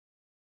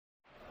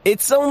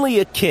It's only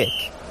a kick,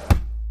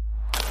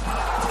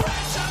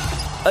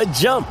 a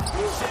jump,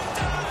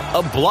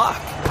 a block.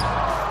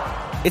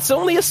 It's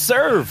only a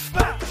serve.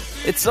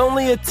 It's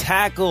only a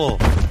tackle,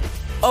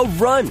 a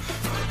run.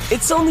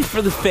 It's only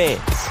for the fans.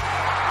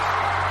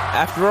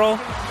 After all,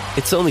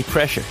 it's only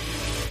pressure.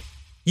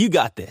 You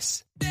got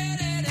this.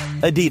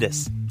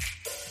 Adidas.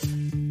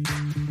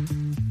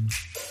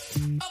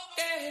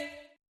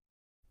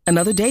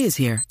 Another day is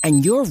here,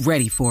 and you're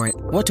ready for it.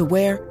 What to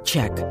wear?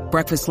 Check.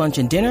 Breakfast, lunch,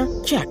 and dinner?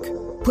 Check.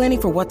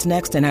 Planning for what's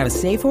next and how to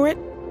save for it?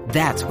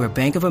 That's where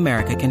Bank of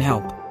America can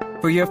help.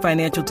 For your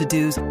financial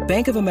to-dos,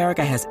 Bank of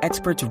America has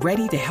experts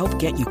ready to help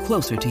get you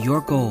closer to your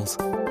goals.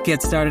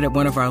 Get started at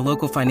one of our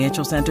local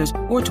financial centers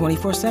or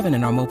 24/7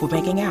 in our mobile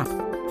banking app.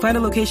 Find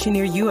a location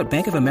near you at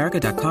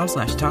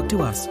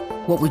bankofamerica.com/talktous.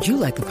 What would you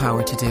like the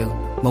power to do?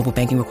 Mobile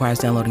banking requires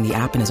downloading the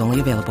app and is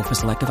only available for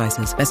select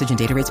devices. Message and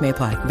data rates may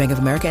apply. Bank of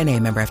America N.A.,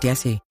 member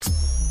FDIC.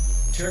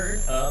 Turn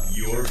up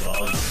your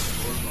volume.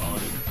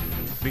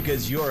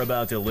 Because you're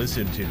about to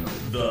listen to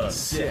The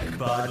Sick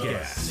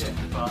Podcast.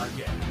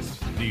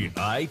 The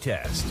Eye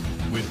Test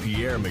with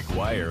Pierre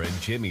McGuire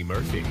and Jimmy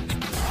Murphy.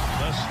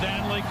 The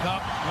Stanley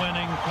Cup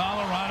winning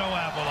Colorado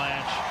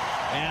Avalanche.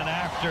 And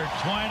after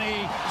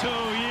 22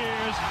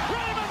 years,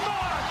 Raymond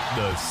Mark!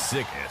 The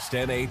sickest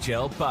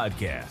NHL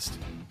podcast.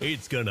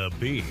 It's gonna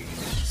be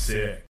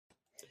sick.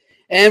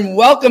 And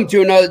welcome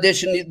to another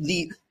edition of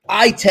the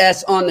Eye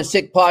Test on the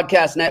Sick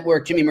Podcast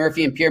Network. Jimmy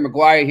Murphy and Pierre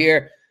McGuire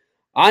here.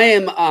 I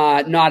am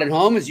not at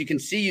home. As you can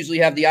see, usually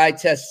have the Eye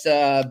Test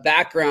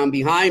background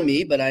behind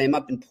me, but I am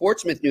up in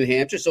Portsmouth, New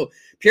Hampshire. So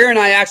Pierre and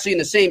I actually in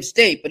the same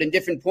state, but in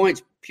different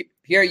points.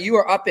 Pierre, you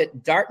are up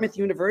at Dartmouth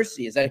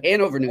University. Is that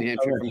Hanover, New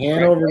Hampshire?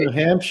 Hanover, New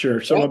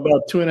Hampshire. So I'm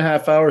about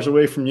 2.5 hours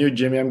away from you,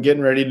 Jimmy. I'm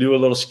getting ready to do a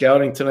little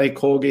scouting tonight,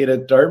 Colgate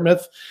at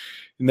Dartmouth.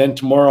 And then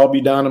tomorrow I'll be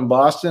down in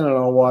Boston and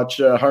I'll watch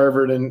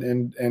Harvard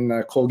and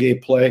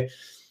Colgate play.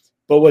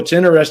 But what's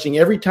interesting,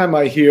 every time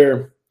I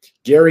hear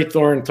Gary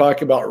Thorne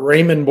talk about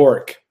Raymond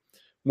Bourque,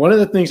 one of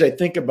the things I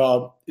think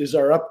about is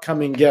our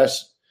upcoming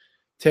guest,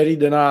 Teddy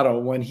Donato,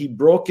 when he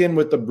broke in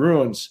with the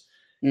Bruins.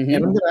 Mm-hmm.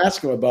 And I'm going to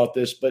ask him about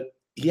this, but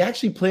he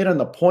actually played on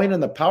the point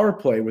on the power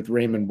play with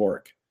Raymond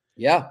Bourque.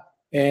 Yeah.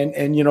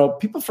 And you know,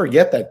 people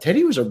forget that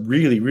Teddy was a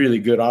really, really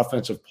good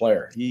offensive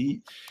player.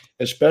 He,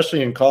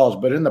 especially in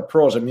college, but in the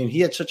pros, I mean, he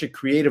had such a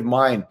creative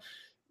mind.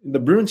 The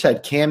Bruins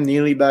had Cam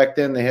Neely back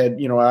then. They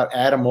had,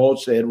 Adam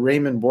Oates. They had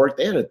Raymond Bourque.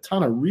 They had a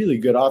ton of really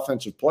good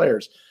offensive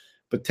players.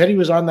 But Teddy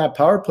was on that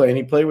power play, and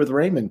he played with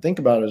Raymond. Think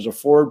about it, as a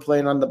forward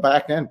playing on the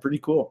back end. Pretty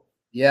cool.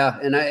 Yeah,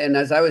 and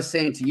as I was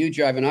saying to you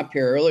driving up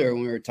here earlier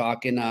when we were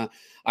talking,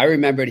 I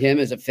remembered him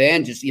as a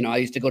fan. Just, I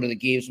used to go to the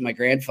games with my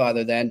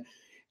grandfather then,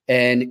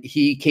 and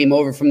he came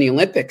over from the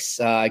Olympics.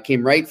 Went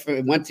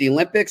to the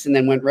Olympics and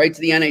then went right to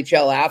the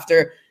NHL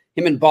after.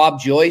 Him and Bob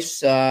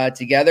Joyce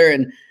together,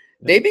 and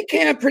they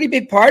became a pretty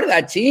big part of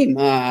that team,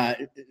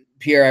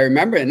 Pierre, I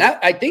remember. And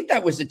I think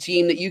that was the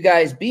team that you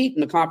guys beat in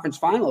the conference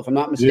final, if I'm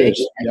not mistaken.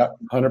 Yes. Yeah,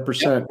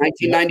 100%.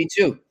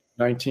 1992.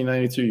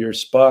 1992. You're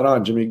spot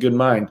on, Jimmy. Good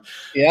mind.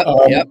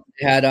 Yep.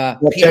 Had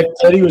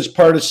Teddy was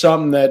part of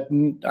something that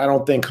I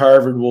don't think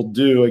Harvard will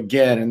do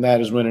again, and that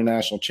is win a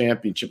national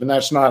championship. And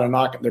that's not a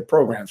knock. Their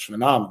program's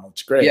phenomenal.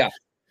 It's great. Yeah.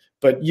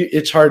 But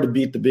it's hard to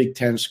beat the Big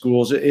Ten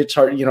schools. It's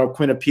hard.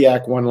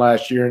 Quinnipiac won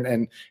last year,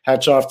 and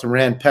hats off to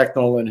Rand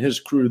Pecknold and his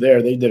crew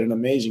there. They did an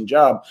amazing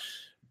job.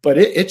 But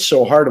it's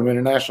so hard to win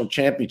a national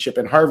championship,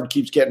 and Harvard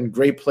keeps getting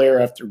great player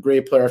after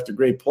great player after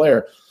great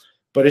player.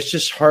 But it's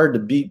just hard to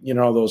beat,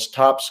 those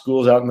top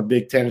schools out in the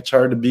Big Ten. It's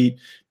hard to beat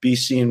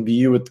BC and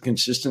BU with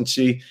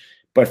consistency.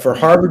 But for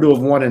Harvard to have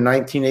won in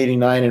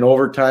 1989 in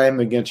overtime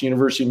against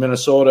University of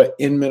Minnesota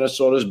in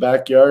Minnesota's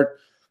backyard,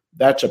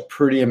 that's a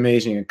pretty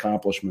amazing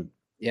accomplishment.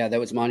 Yeah, that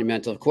was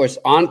monumental. Of course,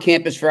 on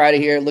campus Friday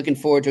here. Looking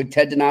forward to it.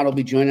 Ted Donato will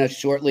be joining us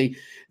shortly,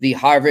 the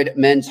Harvard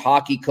men's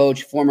hockey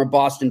coach, former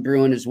Boston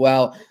Bruin as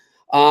well.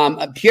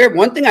 Pierre,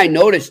 one thing I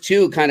noticed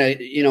too, kind of,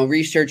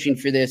 researching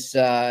for this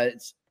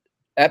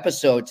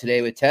episode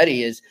today with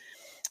Teddy is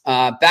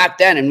back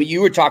then, and you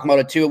were talking about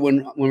it too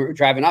when we were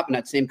driving up in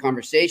that same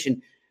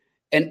conversation,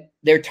 and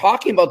they're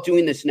talking about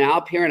doing this now,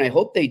 Pierre, and I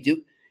hope they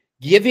do,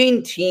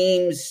 giving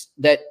teams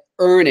that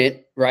earn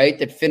it, right,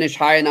 that finish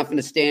high enough in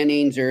the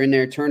standings or in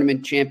their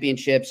tournament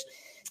championships,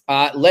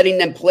 letting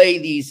them play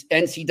these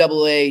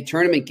NCAA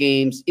tournament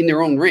games in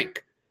their own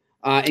rink,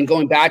 and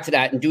going back to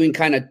that and doing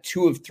kind of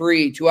 2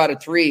 out of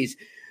 3s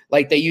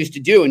like they used to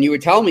do, and you were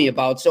telling me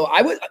about. So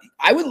I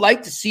would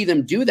like to see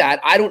them do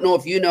that. I don't know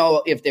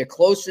if they're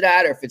close to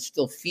that or if it's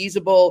still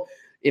feasible,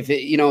 if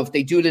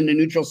they do it in the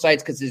neutral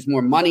sites because there's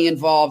more money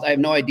involved. I have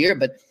no idea,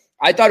 but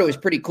I thought it was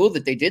pretty cool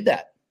that they did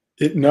that.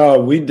 No,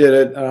 we did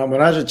it.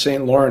 When I was at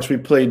St. Lawrence, we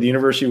played the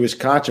University of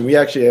Wisconsin. We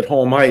actually had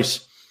home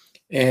ice,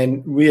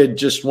 and we had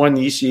just won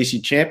the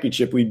ECAC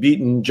championship. We'd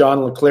beaten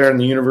John LeClaire and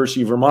the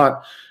University of Vermont.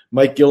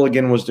 Mike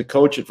Gilligan was the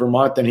coach at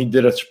Vermont, and he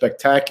did a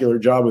spectacular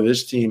job with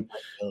his team.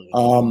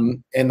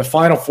 And the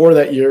Final Four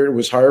that year, it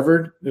was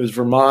Harvard, it was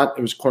Vermont,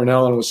 it was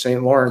Cornell, and it was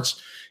St.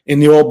 Lawrence in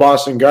the old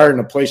Boston Garden,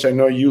 a place I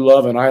know you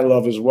love and I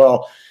love as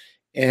well.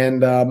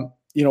 And,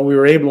 we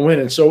were able to win.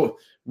 And so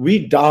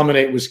we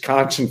dominate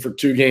Wisconsin for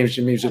 2 games.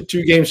 Jimmy, so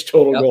 2 games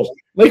total goals.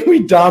 Like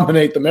we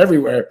dominate them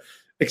everywhere,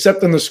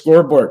 except on the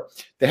scoreboard.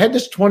 They had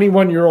this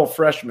 21-year-old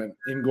freshman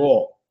in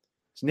goal.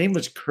 His name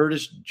was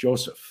Curtis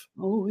Joseph.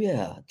 Oh,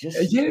 yeah.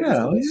 He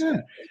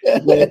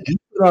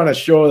put on a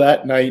show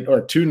that night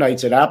or 2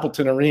 nights at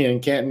Appleton Arena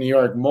in Canton, New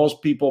York.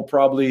 Most people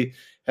probably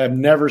have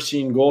never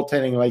seen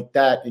goaltending like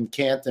that in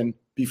Canton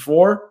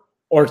before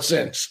or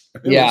since.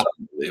 It was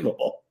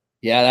unbelievable.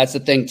 Yeah, that's the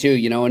thing too,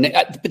 but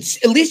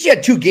at least you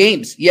had 2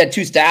 games. You had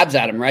 2 stabs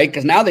at him, right?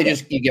 Because now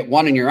you get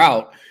 1 and you're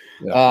out.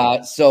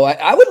 Yeah. So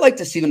I would like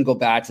to see them go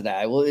back to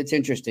that. Well, it's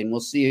interesting. We'll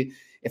see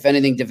if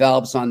anything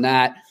develops on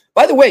that.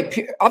 By the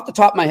way, off the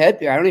top of my head,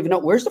 I don't even know,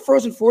 where's the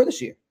Frozen Four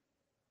this year?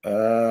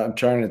 I'm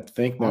trying to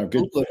think now.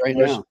 Good right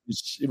now.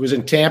 It was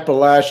in Tampa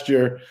last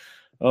year.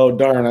 Oh,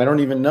 darn. I don't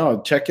even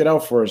know. Check it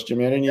out for us,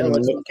 Jimmy. I didn't even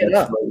look it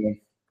up.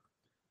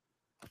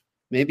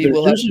 Maybe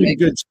we'll have to make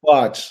good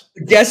spots.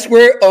 Guess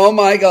where? Oh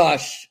my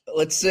gosh.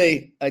 Let's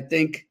see. I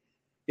think.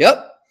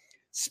 Yep.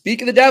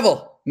 Speak of the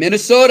devil,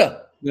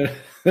 Minnesota. In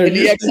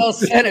the XL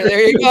Center.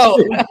 There you go.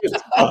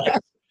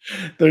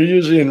 They're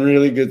usually in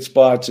really good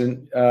spots.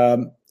 And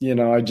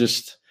I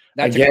just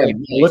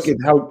look at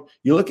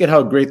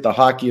how great the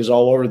hockey is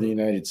all over the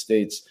United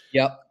States.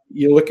 Yep.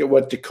 You look at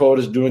what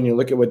Dakota's doing, you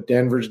look at what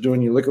Denver's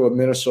doing, you look at what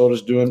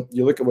Minnesota's doing,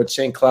 you look at what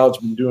St. Cloud's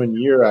been doing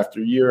year after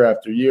year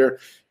after year.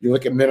 You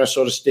look at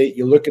Minnesota State,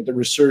 you look at the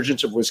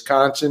resurgence of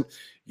Wisconsin,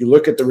 you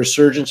look at the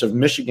resurgence of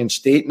Michigan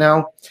State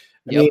now.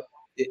 I mean,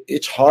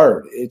 it's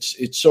hard.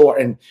 It's so,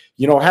 and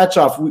hats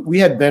off. We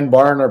had Ben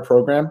Barr in our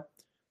program.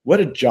 What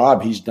a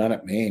job he's done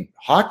at Maine.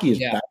 Hockey is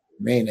back at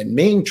Maine, and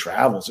Maine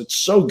travels. It's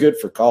so good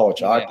for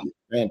college hockey.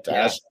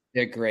 Fantastic. Yeah.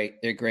 They're great.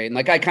 And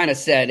like I kind of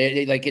said,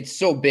 it's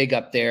so big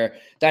up there.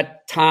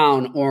 That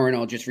town,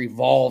 Orono, just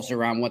revolves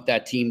around what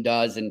that team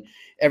does, and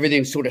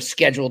everything's sort of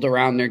scheduled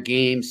around their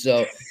game.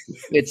 So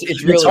it's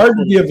really it's hard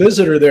to be a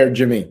visitor there,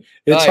 Jimmy.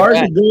 It's hard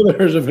to go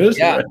there as a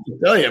visitor. Yeah. I can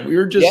tell you, we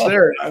were just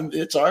there.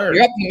 It's hard.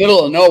 You're up in the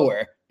middle of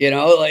nowhere.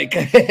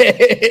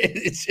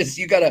 It's just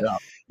you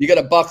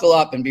gotta buckle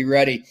up and be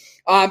ready.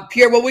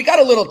 Pierre, well, we got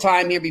a little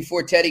time here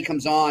before Teddy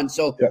comes on.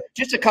 So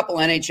just a couple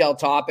NHL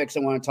topics I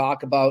want to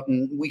talk about.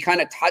 And we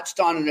kind of touched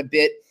on it a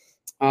bit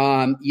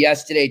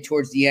yesterday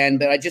towards the end,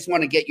 but I just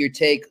want to get your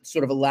take,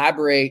 sort of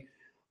elaborate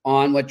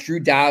on what Drew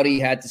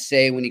Doughty had to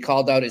say when he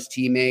called out his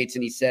teammates.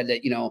 And he said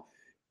that,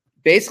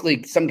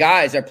 basically some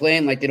guys are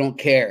playing like they don't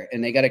care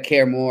and they got to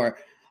care more.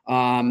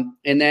 And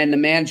then the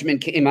management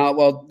came out.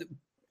 Well,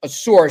 a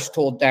source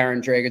told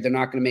Darren Dreger they're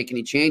not going to make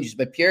any changes.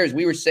 But Pierre, as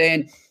we were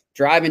saying,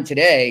 driving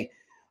today,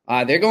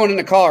 they're going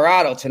into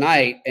Colorado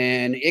tonight,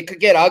 and it could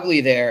get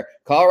ugly there.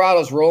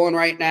 Colorado's rolling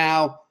right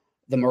now.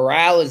 The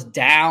morale is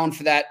down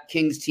for that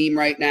Kings team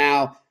right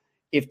now.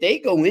 If they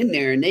go in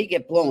there and they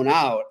get blown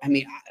out, I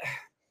mean,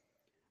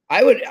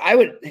 I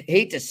would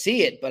hate to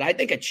see it, but I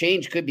think a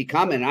change could be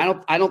coming.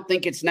 I don't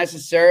think it's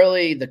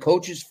necessarily the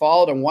coach's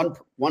fault and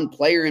one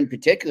player in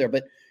particular,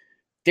 but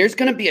there's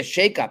going to be a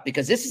shakeup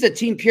because this is a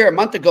team, Pierre, a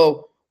month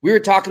ago, we were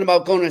talking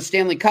about going to the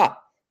Stanley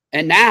Cup,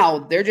 and now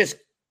they're just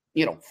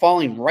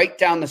falling right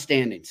down the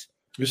standings.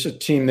 This is a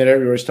team that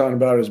everybody's talking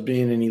about as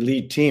being an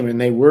elite team, and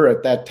they were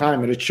at that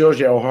time. And it shows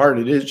you how hard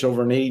it is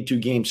over an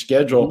 82-game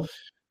schedule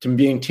to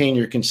maintain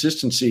your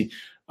consistency.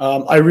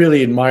 I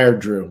really admire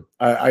Drew.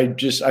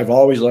 I've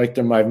always liked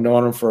him. I've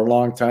known him for a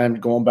long time,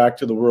 going back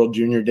to the World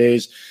Junior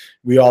days.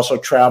 We also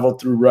traveled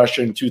through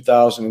Russia in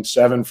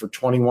 2007 for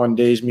 21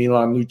 days.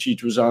 Milan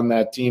Lucic was on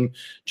that team.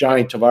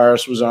 Johnny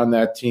Tavares was on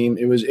that team.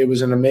 It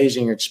was an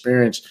amazing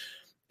experience.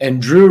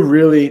 And Drew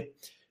really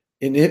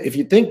 – and if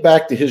you think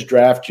back to his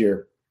draft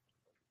year,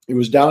 it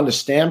was down to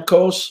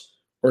Stamkos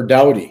or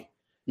Doughty.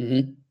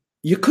 Mm-hmm.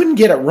 You couldn't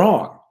get it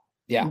wrong.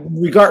 Yeah.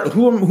 Regardless,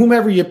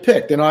 whomever you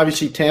picked. And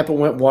obviously Tampa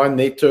went 1.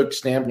 They took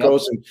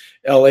Stamkos and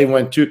LA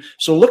went 2.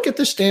 So look at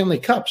the Stanley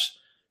Cups.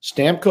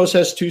 Stamkos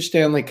has 2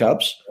 Stanley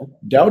Cups.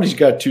 Doughty's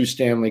got 2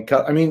 Stanley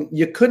Cups. I mean,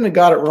 you couldn't have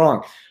got it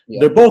wrong.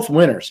 Yeah. They're both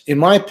winners. In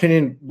my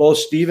opinion, both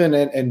Steven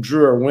and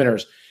Drew are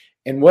winners.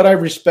 And what I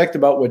respect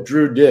about what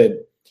Drew did,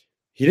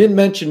 he didn't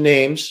mention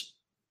names,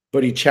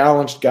 but he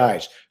challenged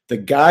guys. The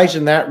guys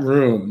in that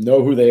room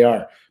know who they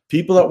are.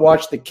 People that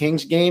watch the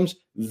Kings games,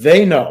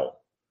 they know.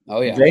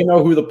 Oh, yeah. They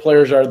know who the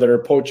players are that are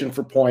poaching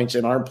for points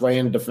and aren't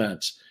playing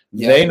defense.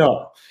 Yeah. They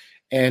know.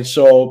 And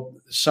so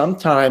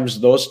sometimes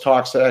those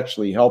talks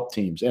actually help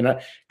teams. And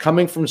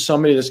coming from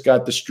somebody that's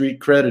got the street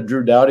cred of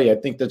Drew Doughty, I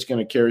think that's going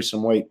to carry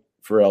some weight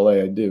for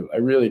LA. I do. I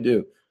really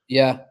do.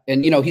 Yeah.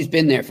 And, he's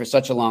been there for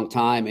such a long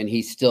time, and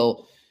he's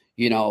still –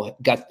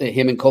 got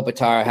him and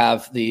Kopitar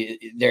have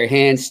their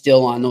hands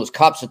still on those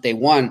cups that they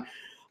won.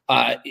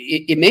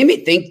 It made me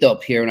think, though,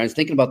 Pierre, when I was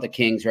thinking about the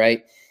Kings,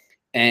 right,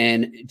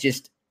 and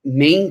just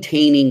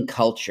maintaining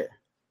culture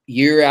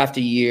year after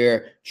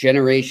year,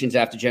 generations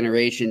after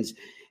generations.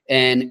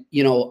 And,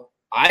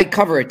 I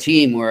cover a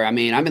team where, I've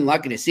been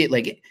lucky to see it.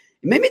 Like, it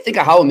made me think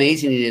of how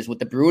amazing it is what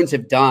the Bruins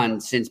have done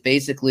since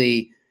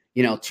basically,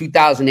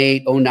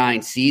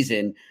 2008-09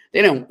 season.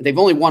 they've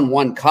only won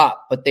one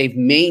cup, but they've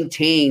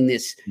maintained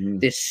this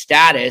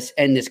status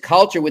and this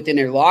culture within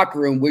their locker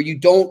room where you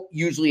don't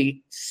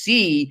usually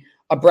see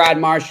a Brad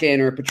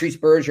Marchand or a Patrice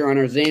Bergeron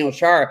or Zdeno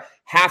Chara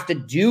have to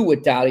do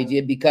what Doughty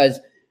did, because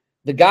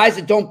the guys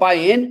that don't buy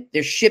in,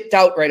 they're shipped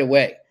out right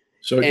away.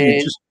 So go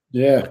ahead.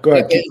 So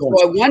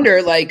I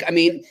wonder, like, I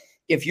mean,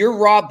 if you're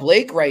Rob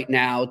Blake right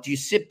now, do you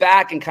sit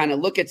back and kind of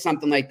look at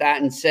something like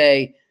that and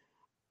say,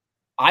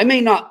 I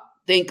may not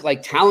think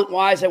like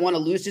talent-wise I want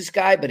to lose this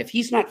guy, but if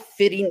he's not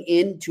fitting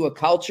into a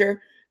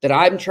culture that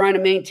I'm trying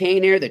to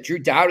maintain here, that Drew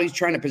Doughty's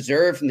trying to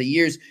preserve from the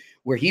years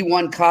where he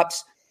won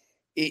cups,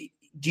 do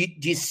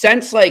you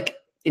sense like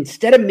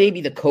instead of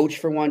maybe the coach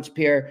for once,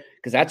 Pierre,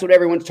 because that's what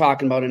everyone's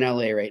talking about in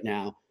LA right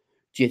now,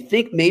 do you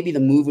think maybe the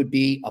move would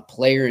be a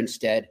player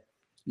instead?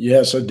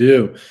 Yes, I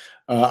do.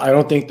 I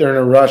don't think they're in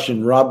a rush,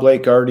 and Rob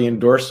Blake already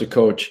endorsed the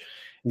coach.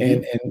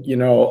 And you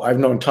know, I've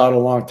known Todd a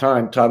long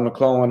time, Todd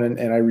McClellan,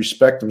 and I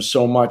respect him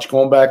so much.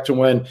 Going back to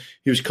when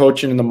he was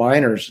coaching in the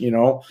minors, you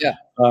know,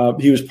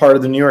 he was part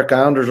of the New York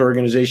Islanders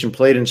organization,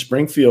 played in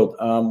Springfield,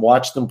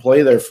 watched them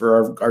play there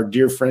for our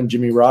dear friend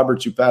Jimmy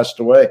Roberts, who passed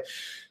away.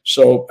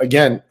 So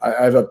again,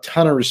 I have a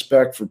ton of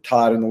respect for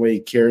Todd and the way he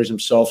carries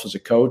himself as a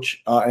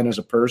coach and as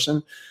a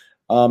person.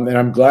 And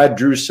I'm glad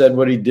Drew said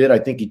what he did. I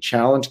think he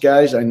challenged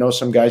guys. I know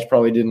some guys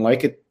probably didn't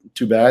like it.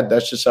 Too bad.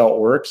 That's just how it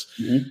works.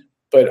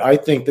 But I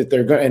think that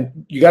they're going –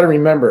 and you got to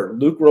remember,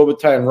 Luc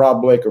Robitaille and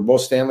Rob Blake are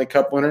both Stanley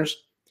Cup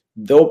winners.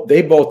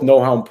 They both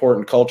know how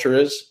important culture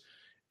is,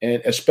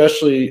 and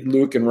especially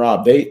Luc and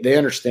Rob. They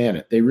understand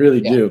it. They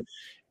really do.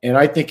 And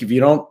I think if you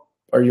don't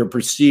 – or you're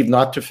perceived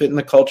not to fit in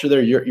the culture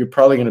there, you're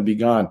probably going to be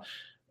gone.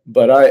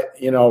 But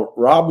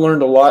Rob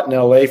learned a lot in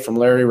L.A. from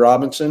Larry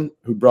Robinson,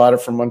 who brought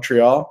it from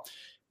Montreal.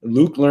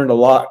 Luc learned a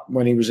lot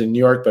when he was in New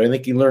York, but I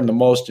think he learned the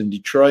most in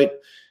Detroit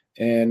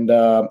and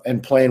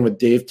playing with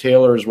Dave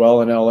Taylor as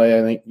well in LA.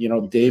 I think,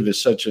 Dave is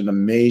such an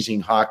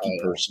amazing hockey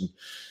person.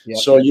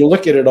 So you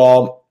look at it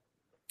all,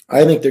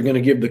 I think they're going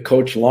to give the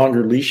coach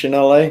longer leash in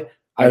LA.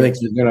 I think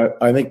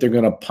they're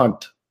going to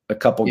punt a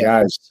couple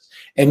guys,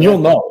 and you'll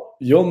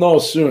know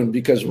soon,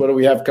 because what do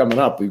we have coming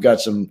up? We've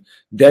got some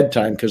dead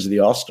time because of the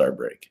All-Star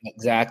break.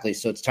 Exactly.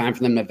 So it's time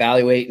for them to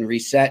evaluate and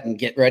reset and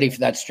get ready for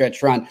that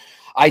stretch run.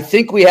 I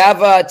think we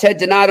have Ted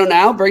Donato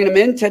now. Bringing him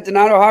in. Ted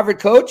Donato, Harvard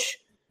coach.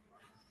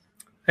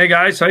 Hey,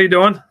 guys. How you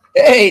doing?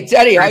 Hey,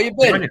 Teddy. How you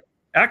been?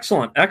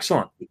 Excellent. Good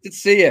to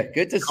see you.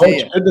 Good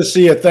to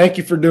see you. Thank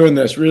you for doing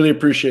this. Really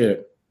appreciate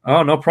it.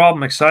 Oh, no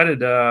problem.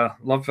 Excited.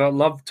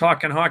 Love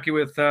talking hockey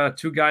with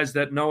two guys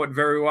that know it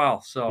very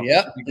well. So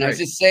and I was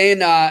just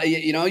saying,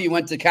 you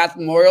went to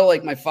Catholic Memorial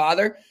like my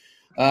father,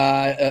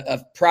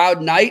 a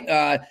proud knight,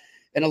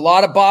 and a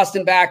lot of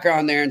Boston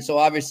background there. And so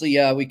obviously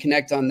we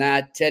connect on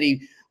that,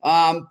 Teddy.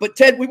 But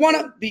Ted,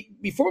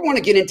 before we want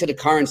to get into the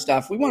current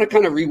stuff, we want to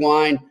kind of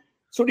rewind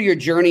sort of your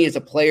journey as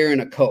a player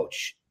and a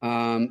coach,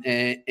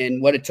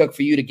 and what it took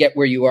for you to get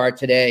where you are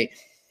today.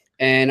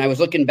 And I was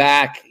looking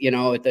back,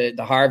 at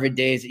the Harvard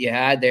days that you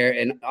had there,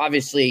 and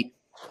obviously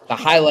the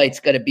highlight's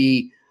got to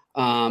be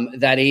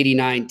that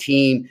 89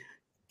 team.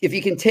 If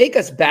you can take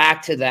us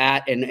back to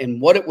that and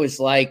what it was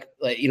like,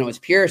 as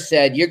Pierre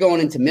said, you're going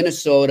into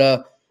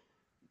Minnesota,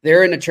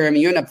 they're in the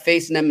tournament, you end up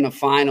facing them in the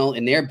final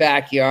in their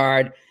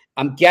backyard.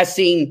 I'm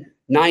guessing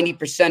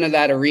 90% of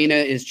that arena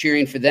is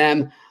cheering for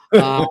them,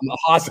 a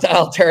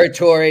hostile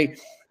territory.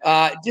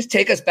 Just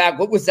take us back.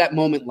 What was that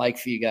moment like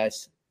for you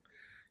guys?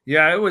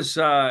 Yeah, it was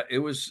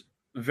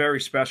very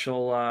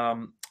special.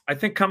 I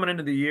think coming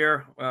into the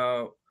year,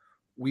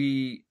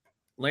 Lane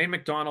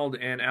McDonald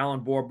and Alan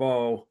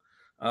Bourbeau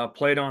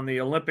played on the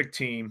Olympic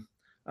team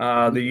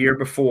the year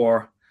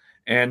before.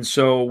 And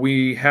so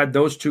we had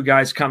those two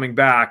guys coming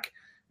back,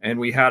 and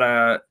we had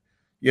a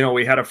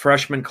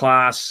freshman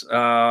class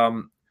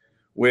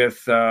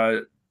with,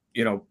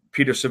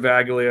 Peter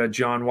Savaglia,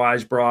 John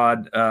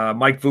Weisbrod,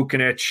 Mike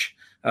Vukanich,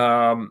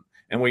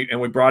 and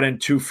we brought in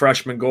two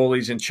freshman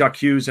goalies in Chuck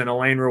Hughes and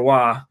Alain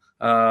Roy.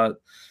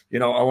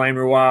 Alain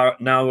Roy,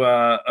 now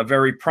a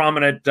very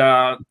prominent,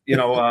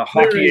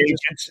 hockey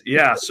agent.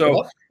 Yeah.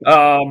 So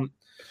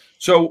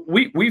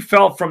we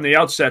felt from the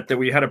outset that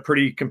we had a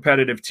pretty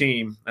competitive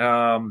team.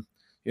 I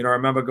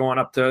remember going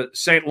up to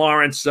St.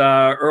 Lawrence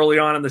early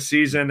on in the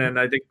season, and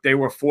I think they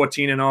were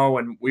 14-0,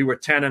 and we were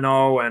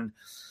 10-0,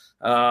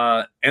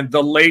 and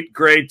the late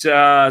great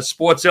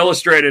Sports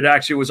Illustrated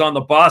actually was on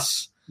the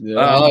bus.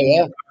 Wow.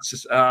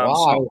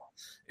 So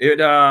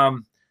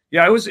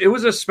it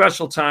was a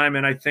special time,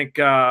 and I think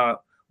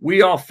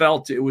we all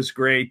felt it was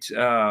great.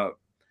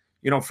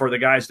 For the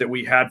guys that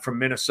we had from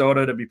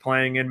Minnesota to be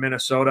playing in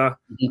Minnesota.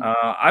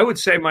 I would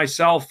say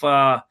myself,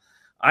 I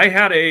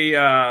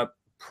had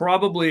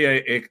probably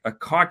a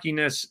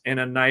cockiness and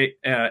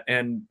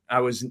and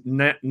I was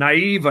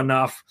naive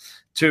enough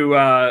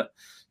to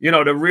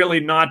to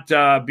really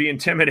not be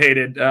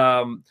intimidated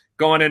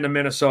going into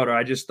Minnesota.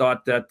 I just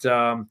thought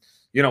that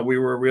we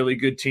were a really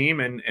good team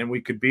and we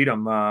could beat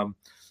them.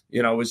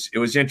 It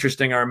was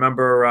interesting. I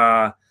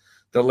remember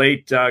the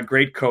late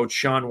great coach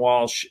Sean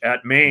Walsh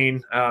at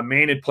Maine.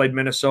 Maine had played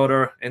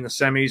Minnesota in the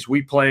semis.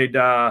 We played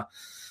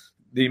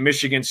the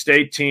Michigan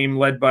State team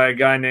led by a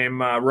guy named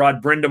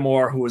Rod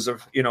Brindamore, who was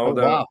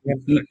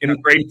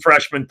great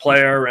freshman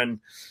player, and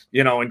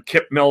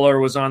Kip Miller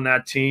was on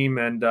that team,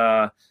 and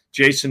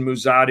Jason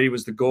Muzzatti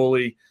was the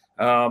goalie.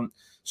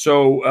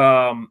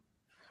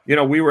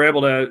 We were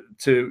able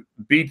to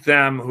beat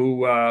them, who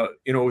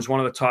was one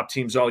of the top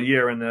teams all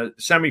year in the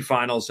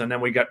semifinals, and then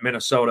we got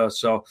Minnesota.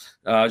 So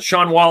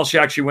Sean Walsh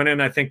actually went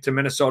in, I think, to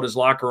Minnesota's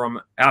locker room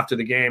after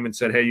the game and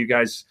said, "Hey, you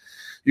guys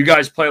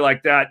play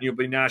like that, and you'll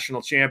be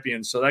national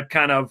champions." So that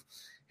kind of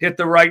hit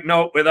the right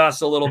note with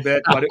us a little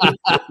bit, but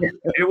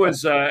it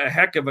was a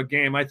heck of a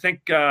game. I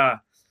think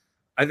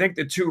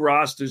the two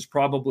rosters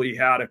probably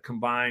had a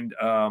combined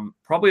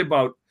probably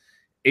about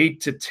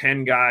 8 to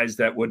 10 guys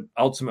that would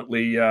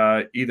ultimately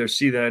either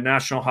see the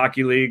National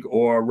Hockey League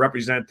or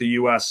represent the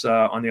U.S.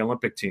 On the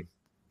Olympic team.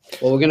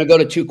 Well, we're going to go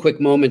to two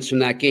quick moments from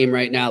that game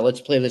right now.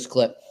 Let's play this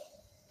clip.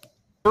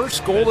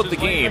 First goal of the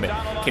game,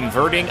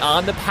 converting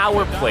on the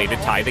power play to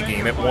tie the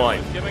game at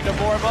 1. Giving to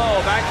Bourbeau,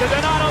 back to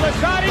Donato, the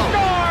shot, he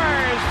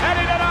scores!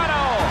 Eddie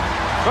Donato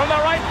from the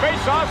right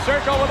face-off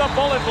circle with a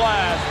bullet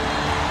blast.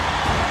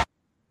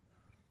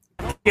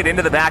 Get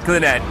into the back of the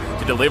net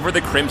to deliver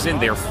the Crimson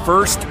their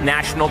first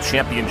national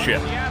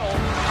championship.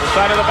 The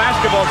side of the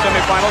basketball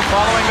semifinals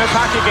following this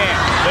hockey game.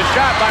 The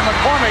shot by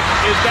McCormick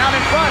is down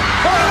in front.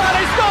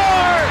 Cornell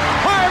score!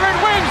 Harvard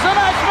wins the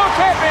national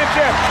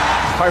championship.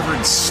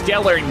 Harvard's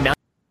stellar night.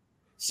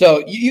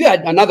 So you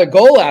had another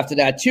goal after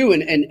that too,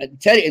 and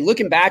Teddy,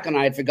 looking back on it,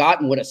 I had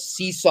forgotten what a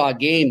seesaw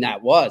game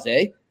that was,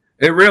 eh?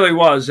 It really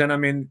was. And I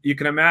mean, you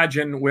can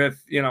imagine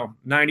with,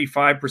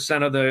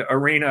 95% of the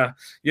arena,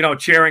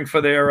 cheering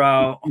for their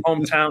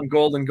hometown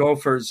Golden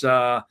Gophers,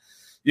 that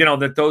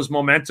those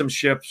momentum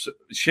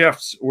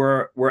shifts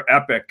were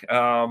epic.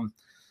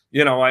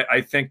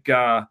 I think,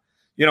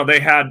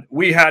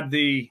 we had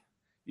the,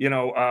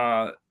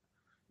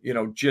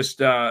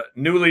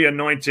 newly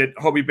anointed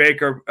Hobey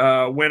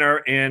Baker winner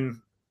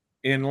in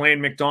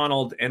Lane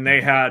McDonald, and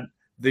they had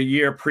the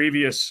year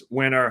previous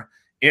winner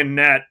in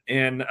net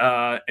in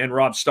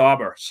Rob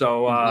Stauber.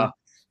 So,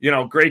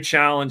 great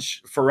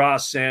challenge for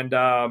us. And,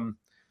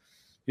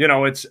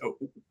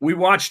 we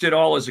watched it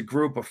all as a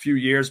group a few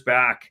years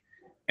back.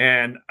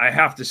 And I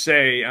have to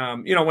say,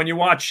 when you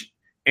watch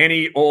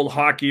any old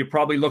hockey, it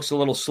probably looks a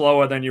little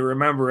slower than you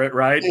remember it,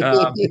 right?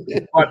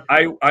 But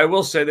I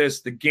will say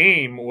this, the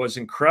game was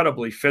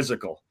incredibly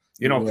physical,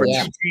 for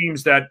two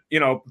teams that,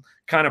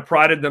 kind of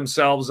prided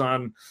themselves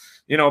on,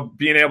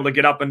 being able to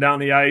get up and down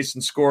the ice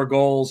and score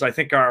goals. I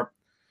think our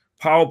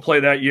power play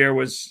that year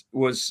was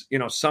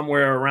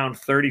somewhere around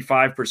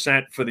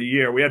 35% for the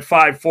year. We had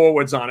 5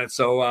 forwards on it,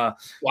 so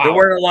there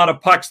weren't a lot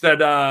of pucks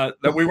that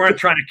we weren't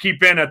trying to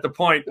keep in at the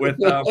point with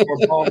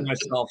Bourbeau and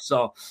myself.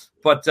 So,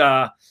 but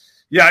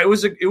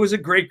it was a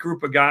great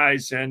group of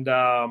guys and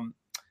a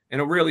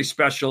really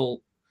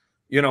special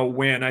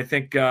win. I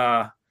think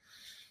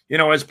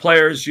as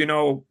players,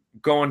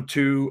 going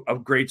to a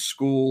great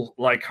school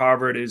like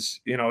Harvard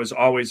is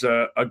always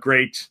a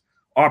great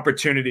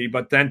opportunity,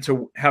 but then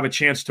to have a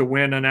chance to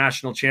win a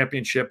national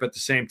championship at the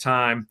same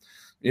time,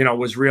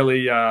 was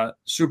really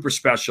super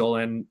special.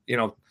 And,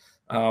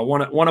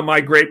 one of my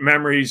great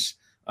memories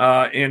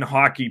in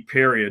hockey,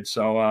 period.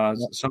 So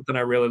something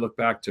I really look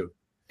back to.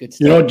 Good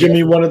stuff.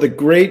 Jimmy, one of the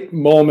great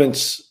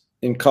moments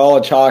in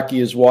college hockey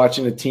is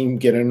watching a team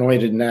get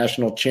anointed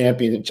national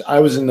champion. I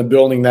was in the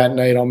building that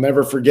night. I'll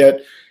never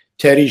forget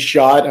Teddy's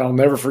shot, and I'll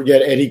never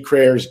forget Eddie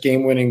Crayer's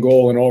game-winning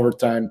goal in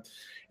overtime.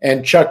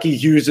 And Chucky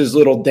Hughes'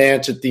 little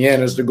dance at the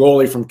end as the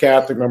goalie from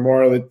Catholic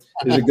Memorial that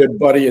is a good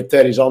buddy of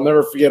Teddy's. I'll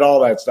never forget all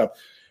that stuff.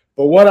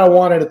 But what I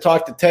wanted to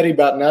talk to Teddy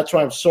about, and that's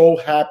why I'm so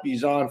happy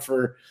he's on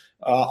for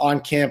On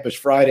Campus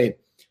Friday,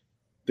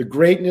 the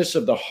greatness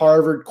of the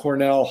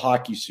Harvard-Cornell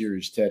hockey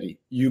series, Teddy.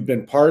 You've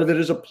been part of it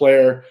as a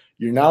player.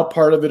 You're now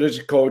part of it as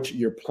a coach.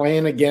 You're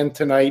playing again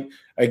tonight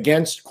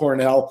against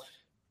Cornell.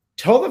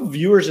 Tell the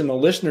viewers and the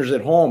listeners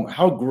at home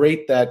how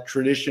great that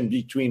tradition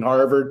between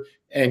Harvard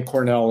and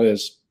Cornell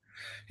is.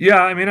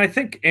 Yeah, I mean, I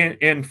think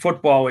in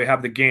football we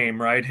have the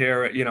game right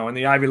here. In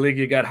the Ivy League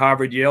you got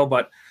Harvard, Yale,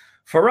 but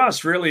for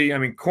us, really, I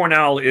mean,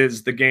 Cornell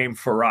is the game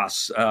for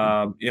us.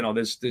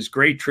 There's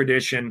great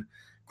tradition,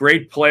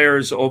 great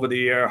players over the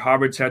year.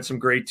 Harvard's had some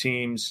great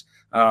teams.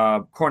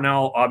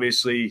 Cornell,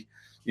 obviously,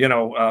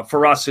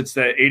 for us it's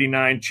the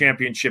 '89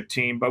 championship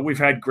team, but we've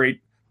had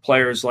great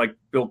players like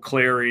Bill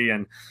Cleary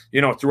and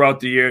throughout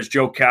the years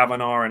Joe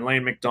Kavanaugh and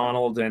Lane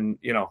McDonald and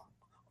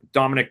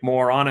Dominic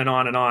Moore, on and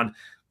on and on.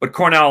 But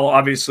Cornell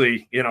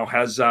obviously,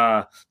 has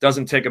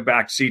doesn't take a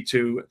back seat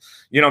to,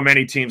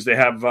 many teams. They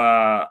have,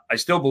 I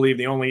still believe,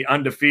 the only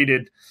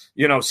undefeated,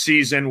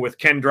 season with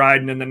Ken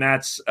Dryden in the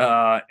nets,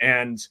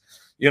 and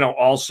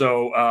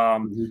also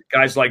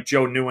guys like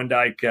Joe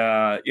Neuendijk,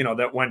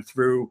 that went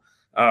through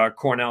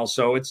Cornell.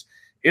 So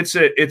it's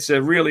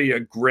a really a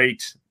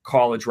great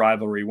college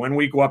rivalry. When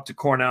we go up to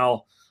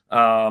Cornell,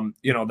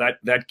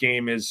 that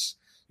game is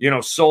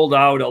sold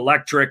out,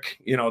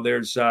 electric.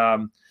 There's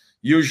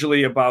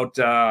usually about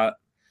half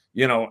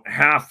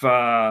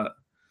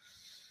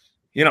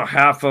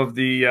of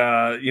the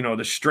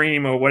the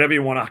stream or whatever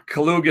you want to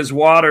Kaluga's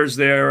waters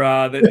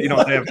there. They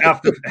have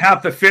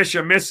half the fish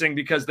are missing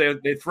because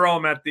they throw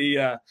them at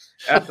the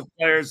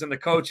players and the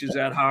coaches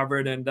at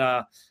Harvard, and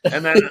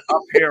then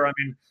up here, I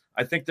mean,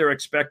 I think they're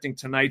expecting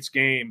tonight's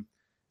game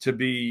to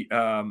be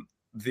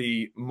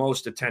the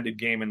most attended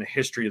game in the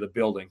history of the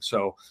building.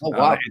 So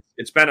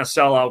it's been a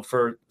sellout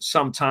for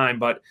some time,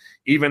 but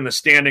even the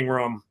standing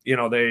room,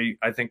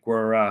 I think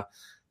we're.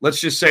 Let's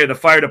just say the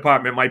fire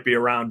department might be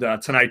around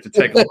tonight to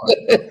take a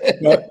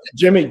look.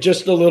 Jimmy,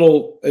 just a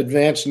little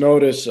advance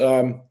notice.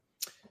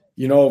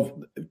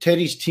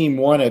 Teddy's team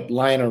won at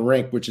Lionel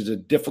Rink, which is a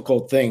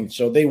difficult thing.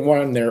 So they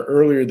won there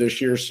earlier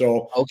this year.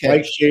 So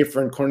Mike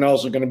Schaefer and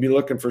Cornell's are going to be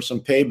looking for some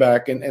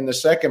payback. And the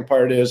second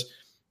part is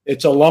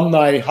it's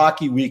alumni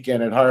hockey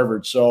weekend at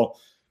Harvard. So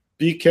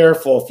be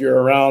careful if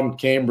you're around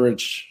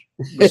Cambridge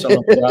with some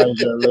of the guys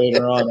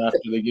later on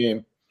after the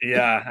game.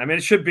 Yeah, I mean,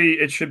 it should be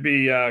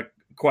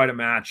quite a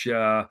match.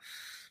 You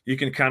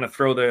can kind of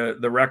throw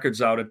the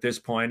records out at this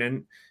point,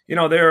 and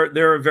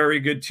they're a very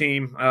good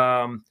team.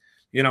 And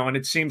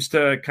it seems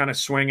to kind of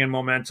swing in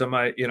momentum.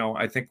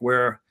 I think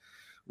we're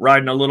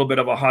riding a little bit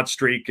of a hot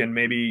streak, and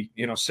maybe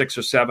 6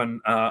 or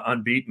 7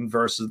 unbeaten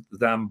versus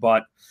them.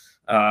 But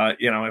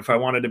if I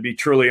wanted to be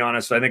truly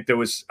honest, I think it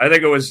was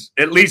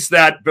at least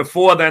that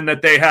before then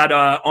that they had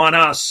on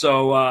us.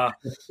 So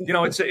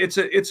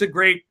it's a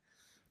great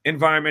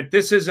environment.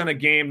 This isn't a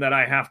game that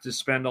I have to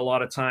spend a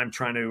lot of time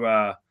trying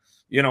to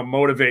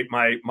motivate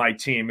my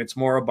team. It's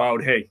more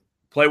about, hey,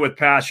 play with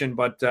passion,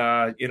 but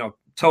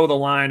toe the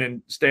line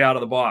and stay out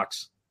of the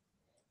box.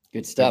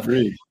 Good stuff.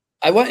 Agreed.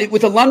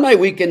 With Alumni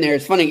Weekend there,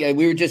 it's funny,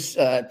 we were just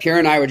Pierre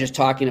and I were just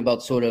talking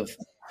about sort of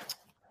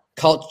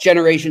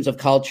generations of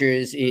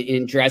cultures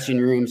in dressing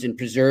rooms and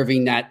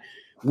preserving that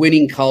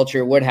winning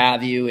culture, what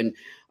have you, and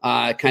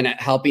kind of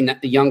helping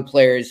the young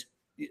players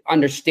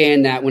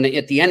understand that when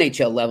at the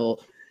NHL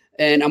level.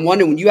 And I'm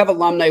wondering, when you have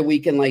Alumni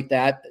Weekend like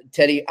that,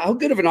 Teddy, how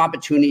good of an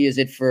opportunity is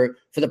it for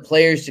the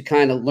players to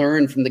kind of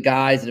learn from the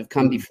guys that have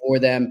come before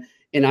them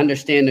and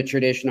understand the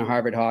tradition of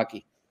Harvard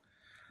hockey?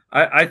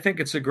 I think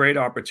it's a great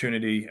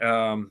opportunity.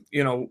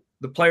 The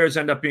players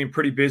end up being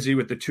pretty busy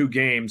with the 2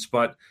 games,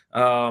 but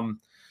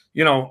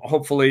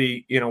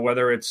hopefully,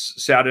 whether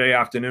it's Saturday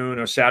afternoon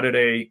or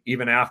Saturday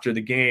even after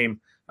the game,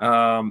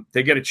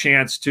 they get a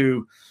chance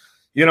to,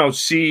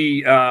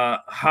 see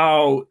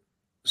how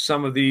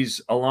some of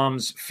these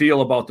alums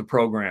feel about the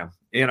program,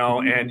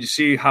 and you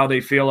see how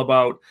they feel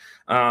about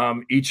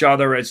each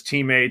other as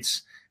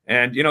teammates.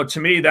 And, to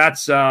me,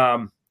 that's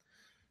a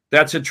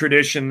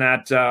tradition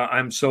that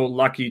I'm so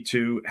lucky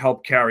to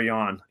help carry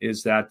on,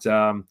 is that,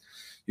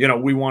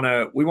 we want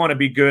to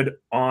be good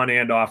on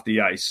and off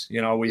the ice.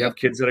 We have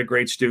kids that are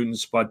great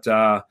students, but,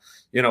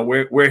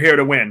 we're here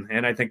to win.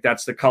 And I think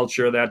that's the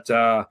culture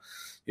that,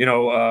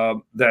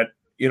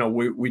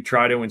 we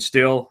try to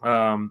instill.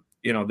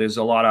 There's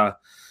a lot of,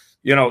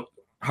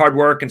 hard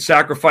work and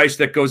sacrifice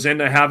that goes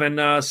into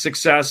having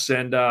success.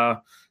 And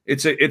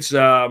it's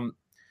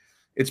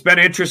been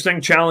an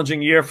interesting,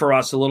 challenging year for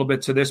us a little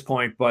bit to this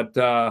point. But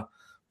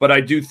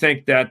I do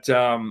think that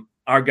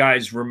our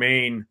guys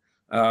remain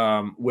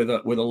with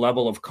a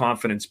level of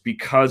confidence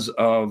because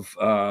of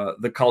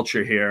the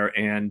culture here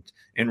and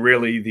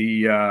really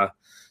the, I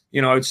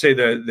would say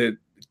the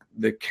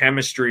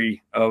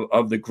chemistry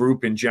of the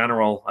group in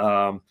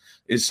general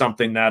is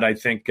something that I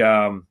think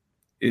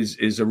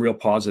is a real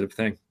positive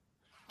thing.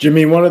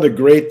 Jimmy, one of the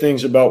great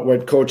things about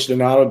what Coach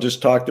Donato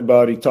just talked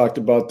about, he talked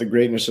about the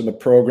greatness of the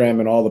program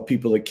and all the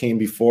people that came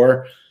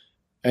before.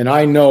 And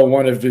I know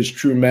one of his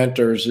true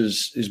mentors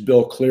is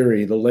Bill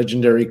Cleary, the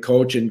legendary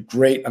coach and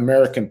great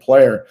American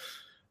player.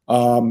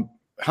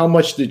 How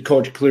much did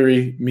Coach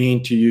Cleary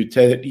mean to you,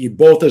 Ted, you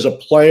both as a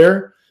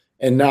player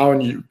and now in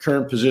your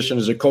current position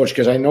as a coach?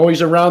 Because I know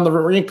he's around the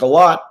rink a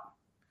lot.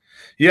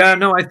 Yeah,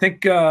 no, I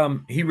think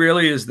he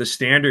really is the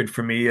standard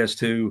for me as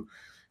to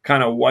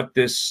kind of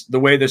the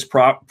way this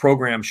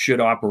program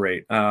should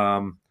operate.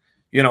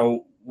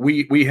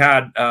 We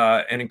had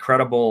an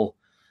incredible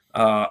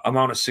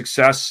amount of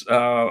success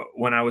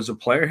when I was a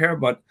player here,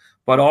 but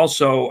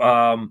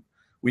also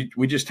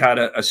we just had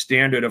a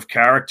standard of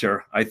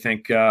character. I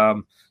think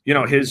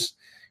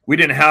we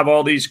didn't have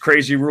all these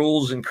crazy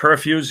rules and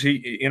curfews.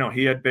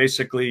 He had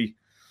basically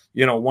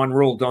one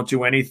rule: don't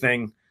do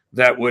anything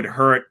that would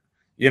hurt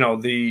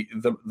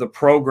the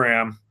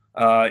program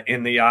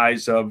in the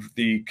eyes of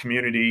the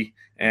community,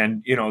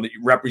 and that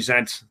you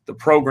represent the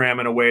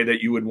program in a way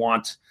that you would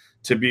want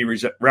to be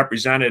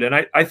represented.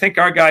 And I think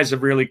our guys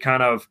have really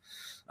kind of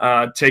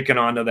taken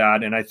on to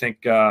that. And I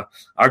think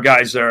our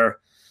guys are,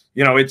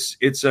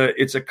 it's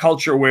a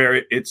culture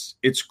where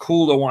it's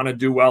cool to want to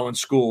do well in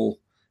school.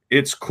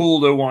 It's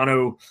cool to want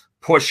to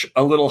push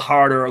a little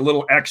harder, a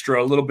little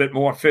extra, a little bit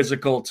more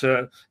physical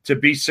to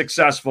be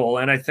successful.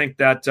 And I think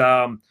that,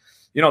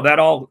 that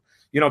all,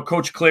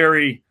 Coach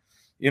Cleary,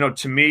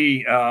 to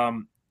me,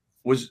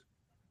 was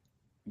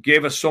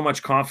gave us so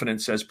much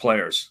confidence as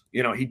players.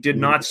 He did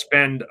not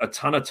spend a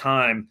ton of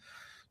time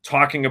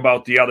talking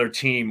about the other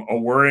team or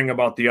worrying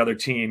about the other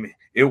team.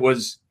 It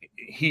was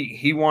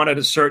he wanted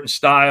a certain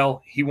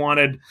style. He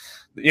wanted,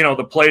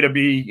 the play to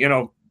be,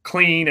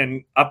 clean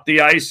and up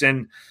the ice.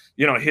 And,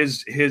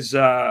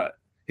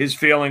 his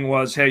feeling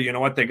was, hey, you know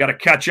what? They got to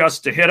catch us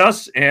to hit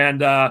us.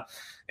 And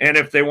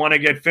if they want to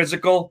get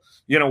physical,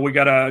 we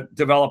got to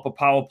develop a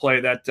power play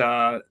that,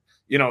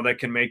 that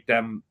can make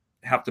them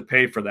have to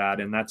pay for that.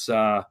 And that's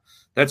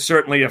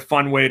certainly a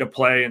fun way to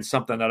play and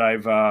something that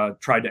I've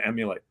tried to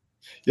emulate.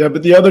 Yeah,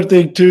 but the other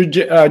thing too,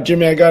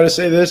 Jimmy, I got to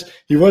say this.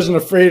 He wasn't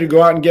afraid to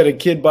go out and get a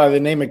kid by the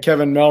name of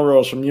Kevin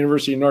Melrose from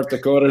University of North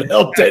Dakota to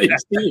help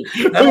Teddy's team.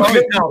 That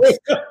always helps.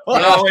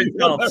 That always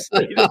helps.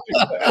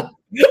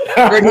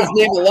 I heard his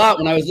name a lot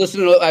when I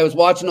was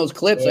watching those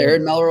clips. I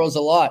heard Melrose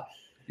a lot.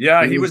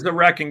 Yeah, he was the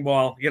wrecking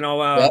ball.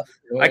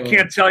 I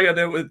can't tell you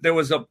there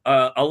was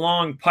a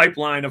long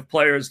pipeline of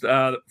players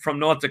from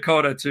North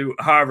Dakota to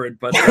Harvard,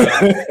 but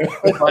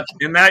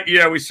in that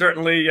year we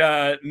certainly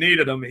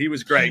needed him. He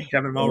was great.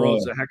 Kevin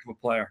Melrose, a heck of a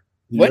player.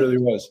 He really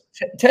was.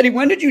 Teddy,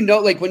 when did you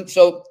know?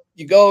 So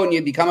you go and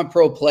you become a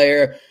pro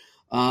player.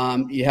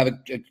 You have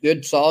a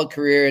good, solid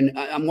career, and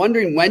I'm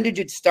wondering, when did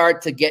it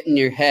start to get in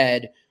your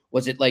head?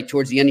 Was it like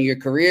towards the end of your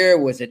career?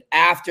 Was it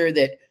after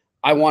that?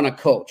 I want to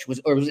coach,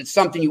 or was it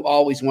something you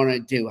always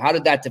wanted to do? How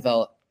did that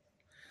develop?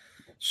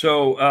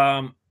 So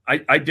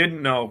I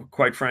didn't know,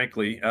 quite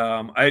frankly.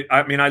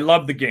 I mean, I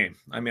love the game.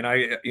 I mean,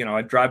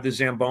 I'd drive the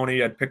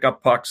Zamboni, I'd pick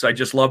up pucks. I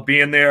just love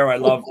being there. I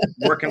love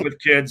working with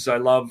kids. I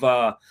love,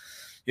 I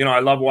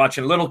love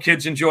watching little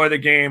kids enjoy the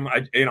game.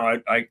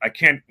 I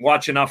can't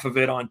watch enough of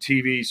it on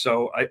TV.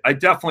 So I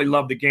definitely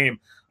love the game.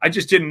 I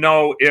just didn't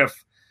know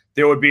if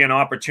there would be an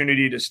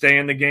opportunity to stay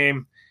in the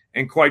game.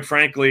 And quite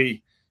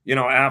frankly,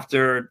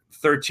 after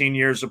 13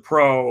 years of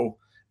pro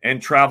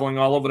and traveling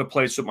all over the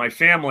place with my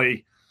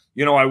family,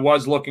 I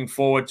was looking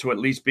forward to at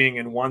least being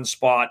in one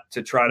spot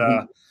to try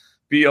to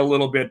be a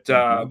little bit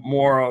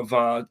more of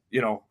a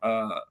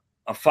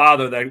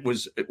father that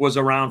was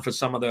around for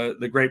some of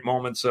the great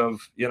moments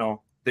of,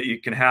 that you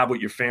can have with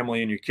your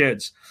family and your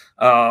kids.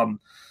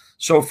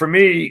 So for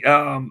me,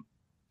 I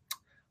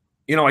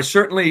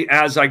certainly,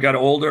 as I got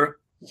older,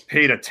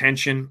 paid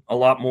attention a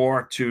lot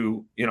more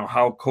to,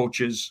 how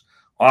coaches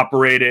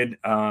operated,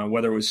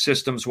 whether it was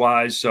systems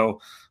wise.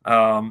 So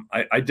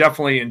I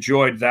definitely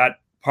enjoyed that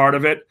part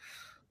of it,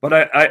 but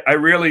I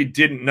really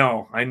didn't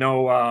know. I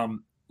know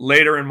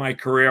later in my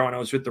career when I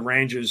was with the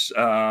Rangers,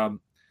 Glenn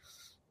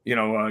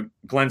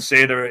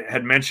Sather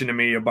had mentioned to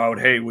me about,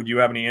 hey, would you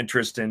have any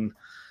interest in,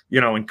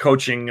 in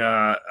coaching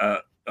a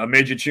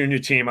major junior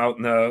team out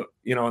in the,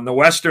 in the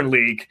Western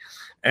League.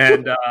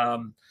 And,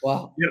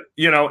 wow.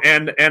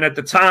 And at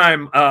the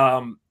time,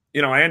 I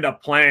ended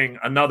up playing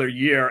another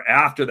year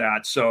after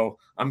that. So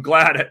I'm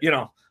glad,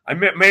 I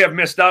may have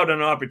missed out on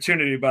an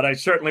opportunity, but I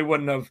certainly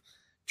wouldn't have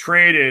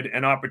traded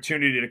an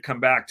opportunity to come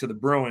back to the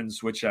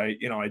Bruins, which I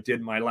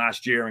did my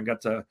last year and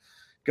got to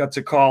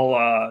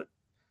call,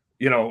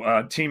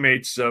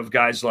 teammates of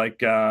guys like,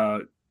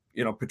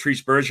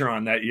 Patrice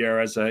Bergeron that year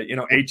as a,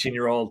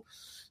 18-year-old,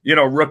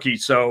 rookie.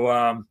 So,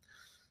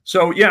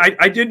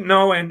 I didn't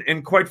know.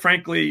 And quite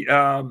frankly,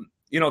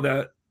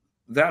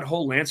 that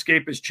whole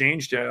landscape has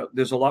changed.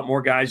 There's a lot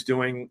more guys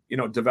doing,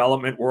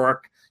 development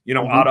work,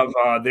 out of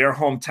their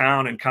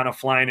hometown and kind of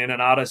flying in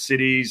and out of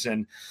cities.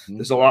 And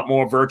there's a lot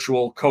more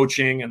virtual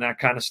coaching and that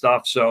kind of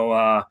stuff. So,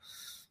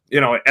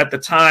 at the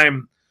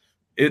time,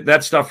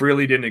 that stuff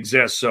really didn't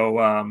exist.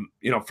 So,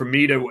 for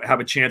me to have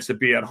a chance to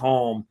be at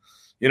home,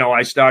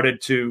 I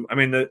started to,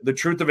 the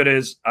truth of it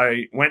is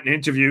I went and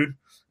interviewed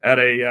at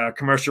a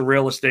commercial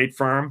real estate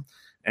firm.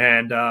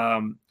 And,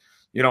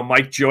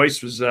 Mike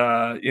Joyce was,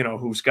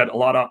 who's got a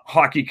lot of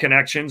hockey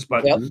connections,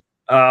 but,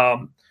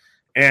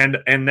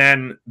 and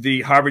then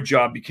the Harvard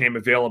job became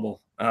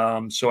available.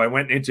 So I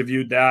went and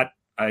interviewed that.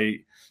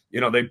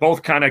 They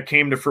both kind of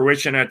came to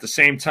fruition at the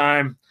same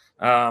time.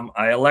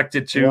 I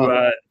elected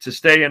to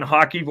stay in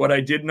hockey, what I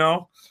did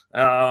know.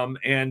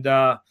 And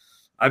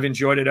I've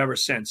enjoyed it ever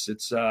since.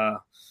 It's,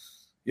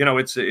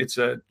 it's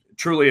a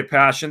truly a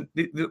passion.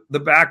 The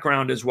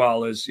background as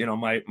well is,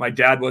 my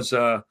dad was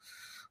a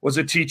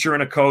teacher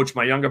and a coach.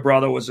 My younger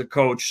brother was a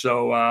coach.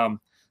 So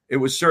it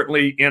was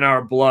certainly in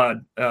our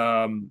blood,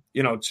 to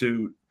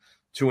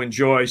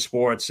enjoy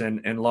sports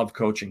and love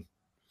coaching.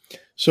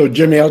 So,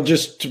 Jimmy, I'll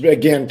just, to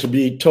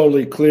be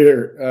totally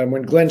clear,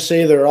 when Glenn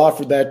Sather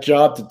offered that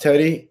job to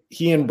Teddy,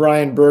 he and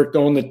Brian Burke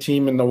owned the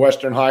team in the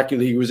Western Hockey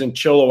League. It was in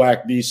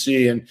Chilliwack,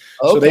 BC. And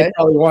so they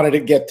probably wanted to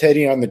get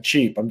Teddy on the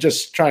cheap. I'm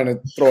just trying to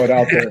throw it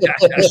out there.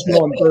 Just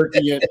knowing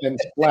Berkey and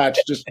Splatch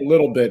just a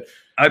little bit.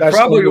 I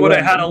probably would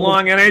have had a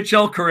long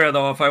NHL career,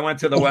 though, if I went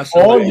to the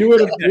Western League. You would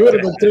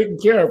have been taken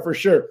care of for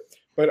sure.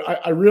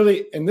 But I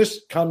really, and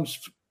this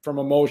comes from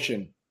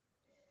emotion,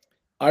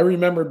 I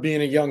remember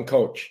being a young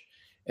coach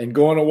and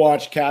going to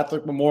watch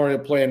Catholic Memorial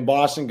play in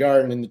Boston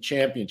Garden in the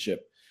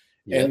championship.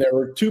 Yep. And there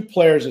were two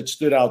players that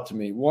stood out to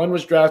me. One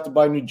was drafted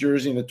by New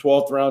Jersey in the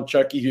 12th round,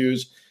 Chucky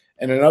Hughes,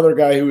 and another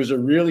guy who was a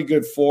really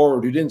good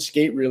forward who didn't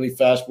skate really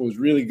fast but was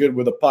really good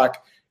with a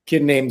puck,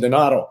 kid named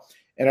Donato.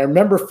 And I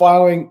remember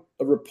filing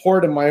a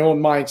report in my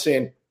own mind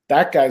saying,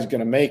 that guy's going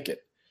to make it.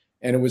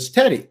 And it was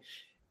Teddy.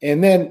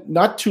 And then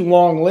not too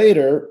long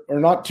later, or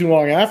not too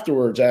long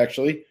afterwards,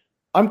 actually,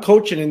 I'm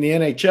coaching in the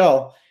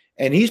NHL,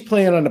 and he's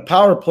playing on the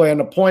power play on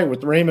the point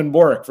with Raymond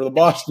Bourque for the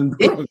Boston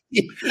Bruins.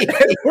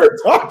 And we're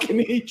talking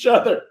to each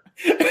other.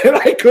 And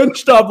I couldn't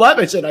stop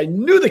laughing. I said, I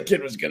knew the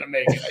kid was going to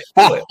make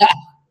it.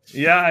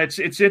 Yeah, it's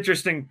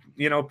interesting,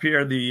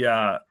 Pierre,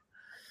 the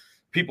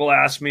people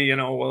ask me,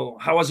 well,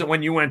 how was it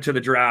when you went to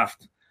the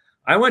draft?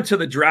 I went to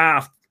the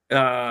draft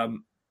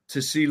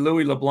to see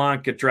Louis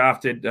LeBlanc get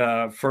drafted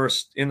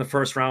first in the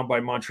first round by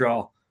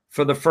Montreal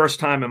for the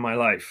first time in my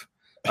life.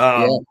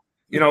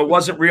 It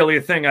wasn't really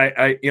a thing.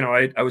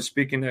 I was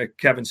speaking to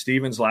Kevin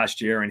Stevens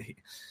last year, and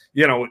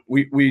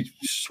we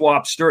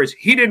swapped stories.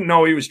 He didn't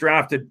know he was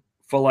drafted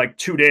for like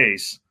 2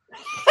 days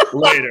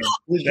later.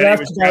 He was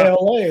drafted by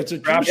LA. It's a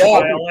drafted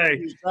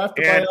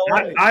by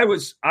LA.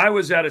 I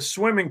was at a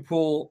swimming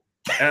pool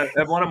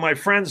at one of my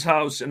friend's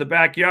house in the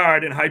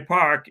backyard in Hyde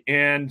Park,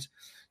 and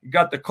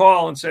got the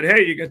call and said,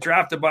 hey, you got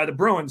drafted by the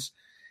Bruins.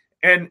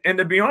 And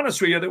to be honest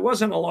with you, there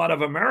wasn't a lot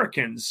of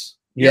Americans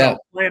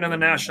playing in the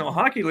National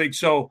Hockey League.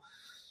 So,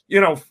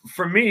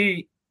 for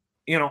me,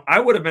 I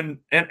would have been,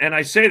 and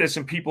I say this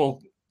and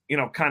people,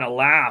 kind of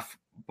laugh,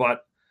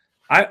 but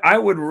I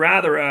would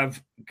rather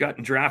have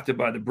gotten drafted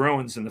by the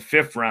Bruins in the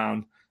 5th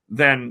round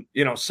than,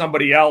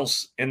 somebody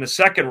else in the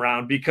 2nd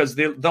round, because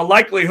the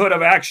likelihood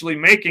of actually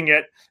making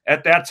it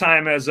at that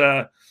time as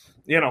a,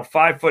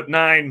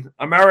 5'9"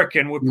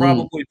 American would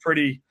probably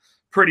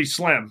pretty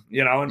slim,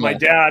 and my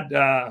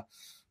dad,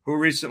 who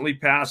recently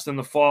passed in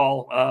the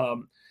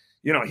fall,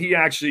 he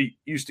actually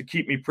used to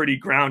keep me pretty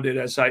grounded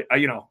as I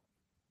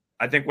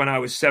think when I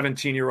was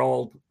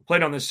 17-year-old,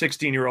 played on the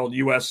 16-year-old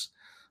U.S.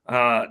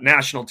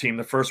 National team,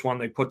 the first one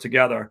they put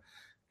together.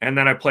 And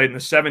then I played in the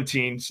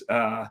 17s,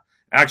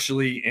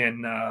 actually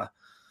in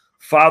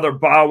Father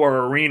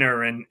Bauer Arena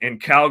in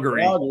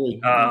Calgary.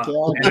 And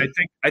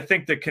I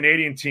think the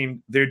Canadian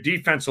team, their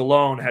defense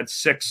alone had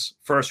 6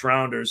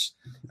 first-rounders.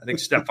 I think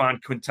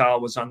Stefan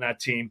Quintal was on that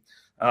team.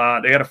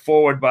 They had a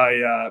forward by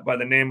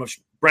the name of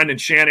Brendan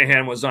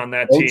Shanahan was on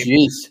that team.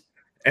 Geez.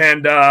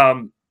 And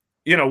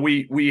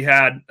we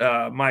had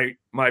my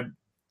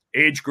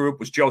age group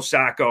was Joe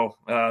Sacco,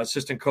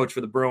 assistant coach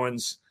for the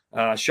Bruins.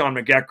 Sean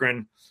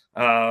McEachran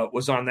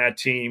was on that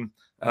team.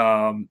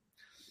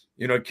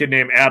 A kid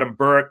named Adam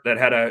Burt that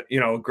had a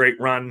great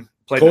run,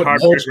 played in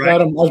Hartford.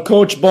 Right?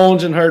 Coach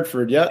Bones in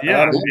Hartford, yeah.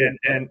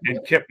 And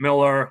Kip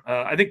Miller.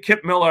 I think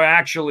Kip Miller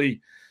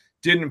actually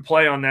didn't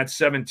play on that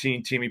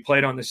 17 team. He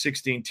played on the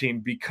 16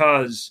 team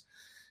because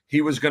he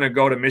was going to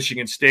go to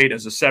Michigan State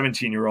as a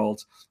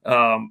 17-year-old.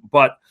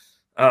 But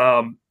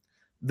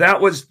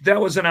that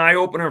was an eye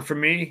opener for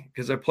me,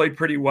 because I played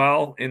pretty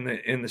well in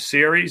the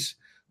series.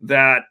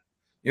 That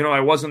I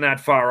wasn't that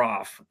far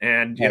off,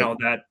 and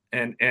that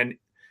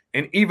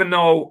and even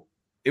though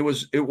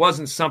it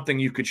wasn't something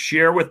you could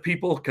share with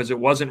people because it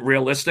wasn't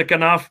realistic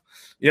enough.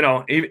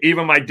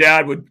 Even my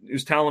dad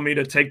was telling me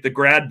to take the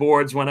grad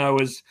boards when I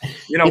was,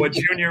 a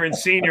junior and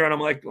senior. And I'm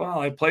like, well,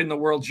 I played in the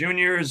World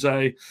Juniors.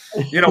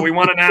 We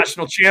won a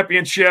national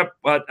championship,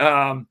 but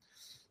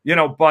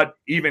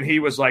even he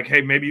was like,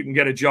 hey, maybe you can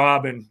get a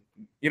job and,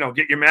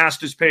 get your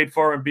master's paid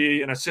for and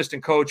be an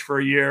assistant coach for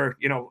a year,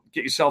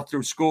 get yourself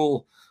through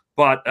school.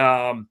 But,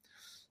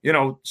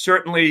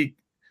 certainly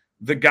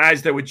the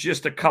guys that were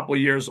just a couple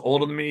of years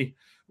older than me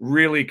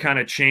really kind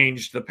of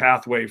changed the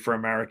pathway for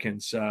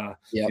Americans.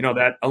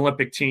 That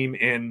Olympic team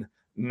in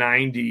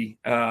 90,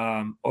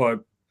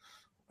 or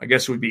I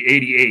guess it would be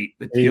 88.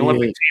 The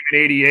Olympic team in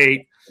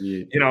 88,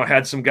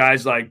 had some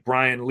guys like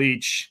Brian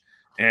Leach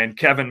and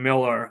Kevin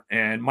Miller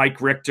and Mike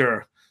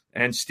Richter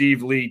and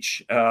Steve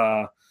Leach.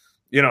 There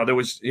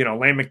was,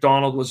 Lane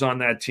McDonald was on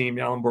that team.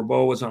 Alan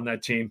Bourbeau was on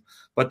that team.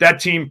 But that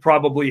team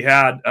probably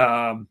had,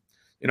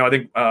 I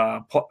think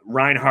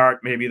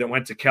Reinhardt maybe that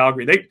went to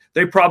Calgary.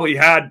 They probably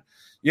had,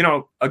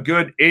 a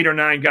good 8 or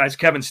 9 guys.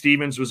 Kevin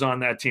Stevens was on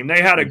that team.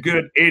 They had a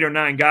good 8 or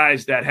 9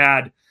 guys that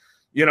had,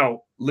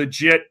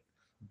 legit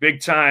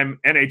big time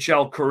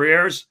NHL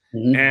careers.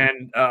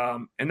 And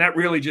that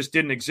really just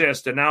didn't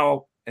exist. And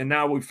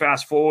now we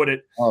fast forward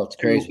it. Oh, it's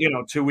crazy.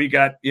 Till we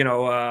got,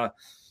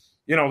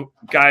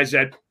 guys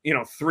at,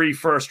 3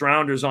 first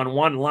rounders on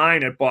one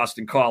line at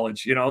Boston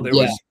College.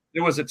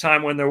 There was a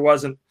time when there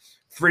wasn't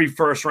 3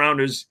 first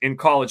rounders in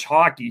college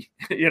hockey,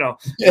 never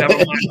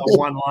mind on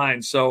one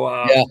line.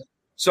 So,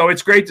 so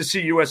it's great to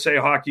see USA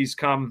Hockey's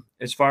come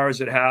as far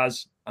as it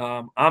has.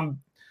 I'm,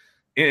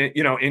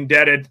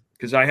 indebted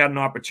because I had an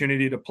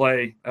opportunity to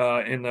play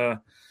in the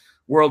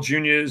World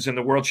Juniors and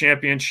the World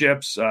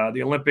Championships,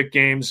 the Olympic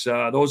Games.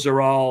 Those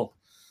are all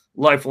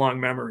lifelong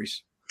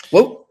memories.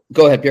 Well,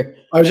 go ahead, Pierre.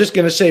 I was just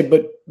going to say,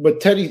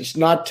 but Teddy's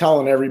not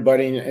telling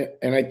everybody,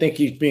 and I think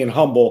he's being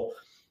humble.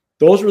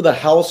 Those were the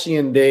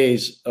halcyon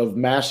days of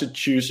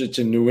Massachusetts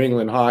and New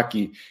England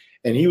hockey.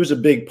 and he was a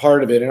big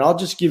part of it. And I'll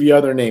just give you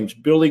other names.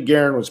 Billy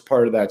Guerin was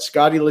part of that.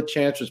 Scotty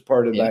LaChance was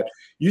part of that.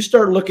 You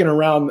start looking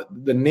around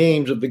the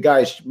names of the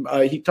guys.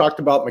 He talked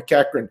about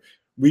McEachern.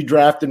 We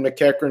drafted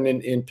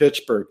McEachern in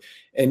Pittsburgh.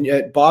 And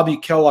yet Bobby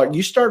Kellogg,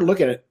 you start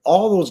looking at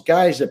all those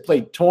guys that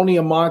played, Tony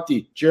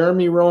Amonte,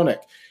 Jeremy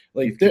Roenick.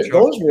 Like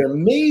those were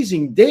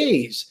amazing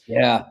days.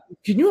 Yeah.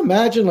 Can you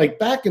imagine, like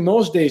back in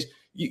those days,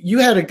 you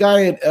had a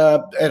guy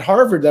at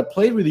Harvard that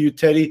played with you,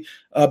 Teddy,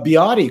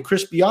 Biotti.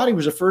 Chris Biotti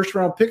was a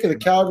first-round pick of the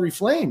Calgary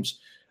Flames.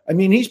 I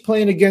mean, he's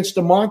playing against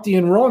Amonte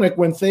and Roenick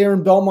when Thayer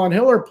and Belmont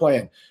Hill are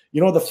playing.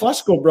 You know, the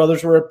Fusco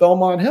brothers were at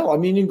Belmont Hill. I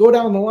mean, you can go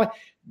down the line.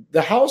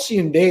 The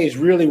halcyon days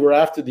really were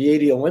after the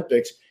 80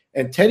 Olympics,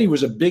 and Teddy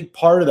was a big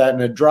part of that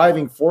and a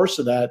driving force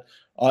of that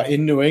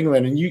in New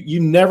England. And you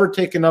never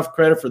take enough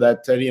credit for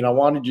that, Teddy, and I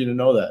wanted you to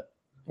know that.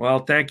 Well,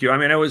 thank you. I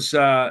mean,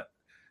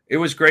 it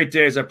was great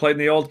days. I played in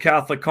the Old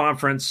Catholic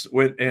Conference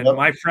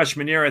my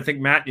freshman year. I think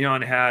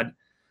Matignon had,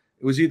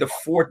 it was either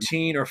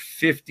 14 or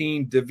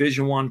 15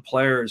 Division I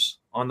players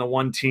on the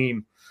one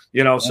team,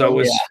 you know,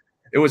 so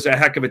it was a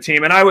heck of a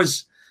team. And I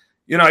was,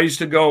 you know, I used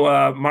to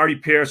go, Marty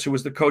Pierce, who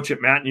was the coach at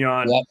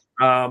Matignon,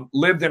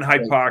 lived in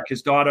Hyde Park.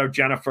 His daughter,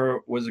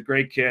 Jennifer, was a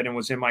great kid and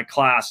was in my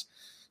class.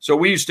 So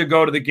we used to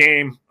go to the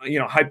game. You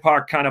know, Hyde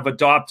Park kind of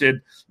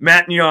adopted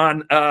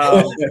Matignon,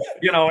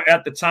 you know,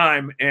 at the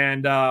time.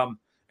 And I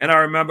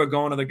remember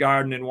going to the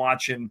Garden and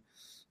watching,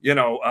 you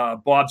know,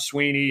 Bob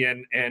Sweeney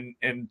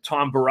and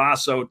Tom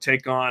Barrasso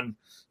take on,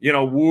 you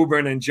know,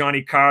 Woburn and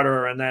Johnny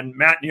Carter, and then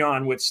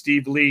Matignon with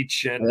Steve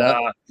Leach and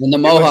the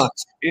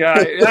Mohawks.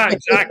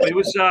 Exactly.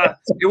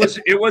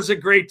 It was a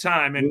great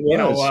time, and you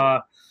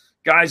know,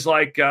 guys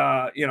like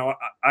you know,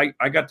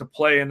 I got to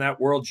play in that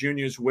World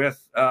Juniors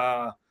with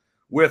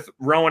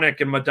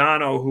Roenick and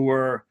Modano, who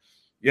were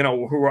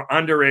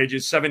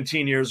underage,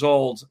 17 years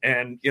old,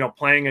 and you know,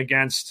 playing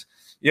against,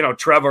 you know,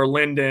 Trevor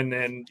Linden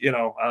and, you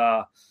know,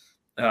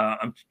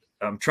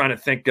 I'm trying to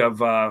think of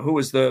who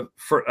was Greg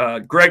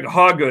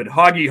Hoggood,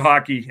 Hoggy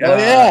Hockey.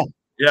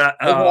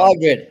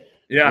 Hoggood.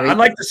 Yeah,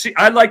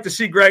 I'd like to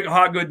see Greg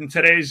Hoggood in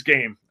today's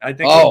game. I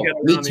think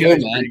me too,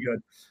 man. Pretty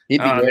good.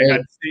 He'd be great. They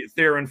had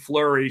Thayer and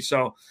Fleury,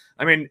 so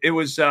I mean, it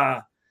was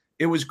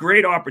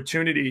great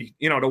opportunity,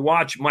 you know, to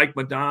watch Mike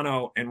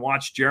Modano and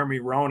watch Jeremy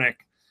Roenick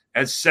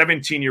as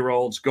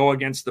 17-year-olds go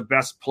against the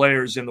best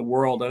players in the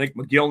world. I think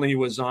McGillney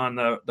was on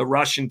the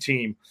Russian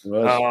team.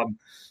 You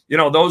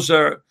know, those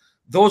are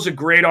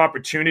great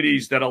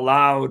opportunities that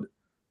allowed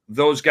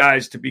those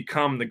guys to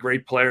become the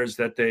great players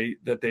that they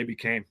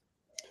became.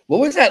 What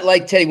was that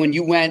like, Teddy, when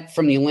you went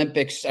from the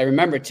Olympics? I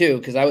remember too,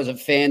 because I was a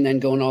fan then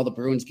going to all the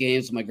Bruins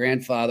games with my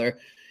grandfather.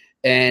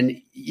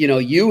 And, you know,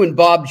 you and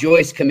Bob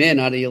Joyce come in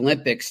out of the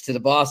Olympics to the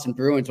Boston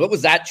Bruins. What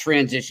was that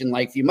transition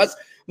like for you?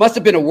 Must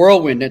have been a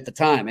whirlwind at the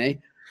time, eh?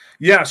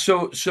 Yeah.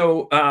 So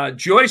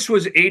Joyce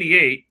was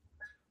 88.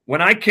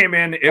 When I came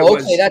in,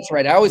 that's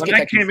right. When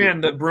I came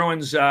in, the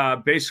Bruins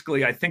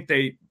basically, I think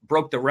they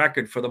broke the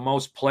record for the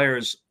most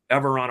players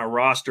ever on a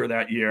roster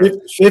that year.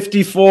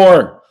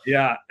 54.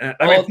 Yeah.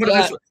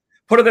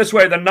 Put it this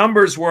way. The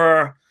numbers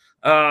were,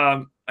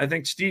 I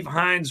think Steve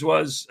Hines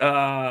was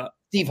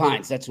Steve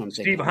Hines. That's what I'm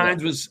saying. Steve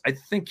Hines was, I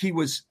think he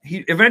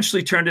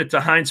eventually turned it to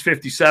Heinz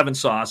 57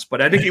 sauce,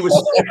 but I think he was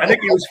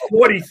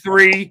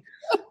 43.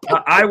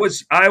 I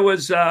was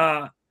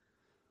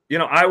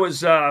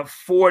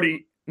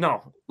 40.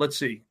 No, let's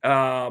see.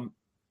 I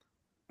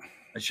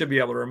should be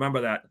able to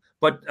remember that.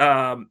 But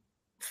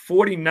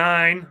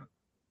 49.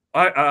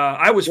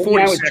 I was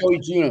 46.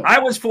 I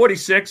was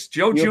 46.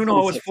 Joe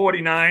Juneau was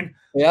 49.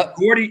 Yep.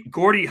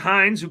 Gordy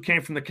Hines, who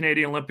came from the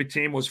Canadian Olympic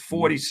team, was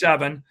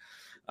 47.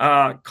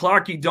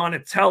 Clarky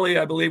Donatelli,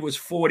 I believe, was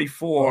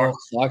 44.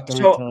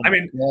 So, I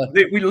mean,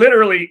 we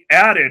literally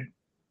added,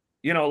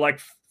 you know, like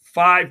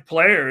 5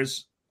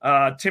 players.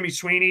 Timmy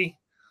Sweeney,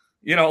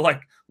 you know,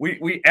 like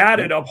we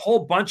added a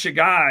whole bunch of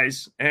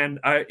guys. And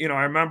I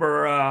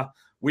remember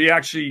we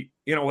actually,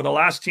 you know, were the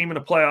last team in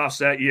the playoffs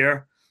that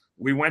year.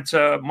 We went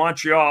to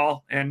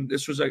Montreal, and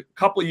this was a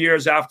couple of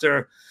years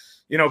after,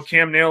 you know,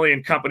 Cam Neely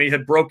and company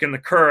had broken the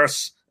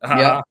curse.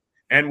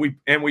 And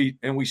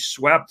we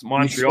swept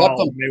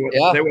Montreal.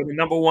 They were the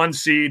number 1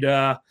 seed.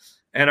 And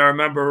I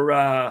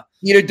remember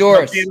Peter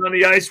Doris being on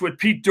the ice with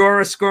Pete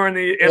Doris scoring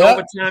an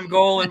overtime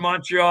goal in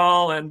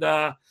Montreal, and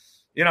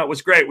you know, it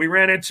was great. We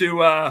ran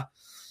into a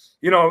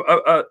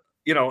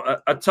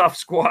tough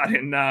squad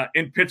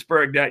in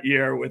Pittsburgh that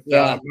year with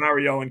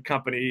Mario and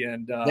company,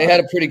 and they had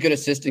a pretty good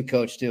assistant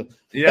coach too.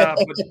 Yeah,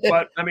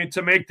 but I mean,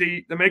 to make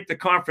the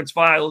conference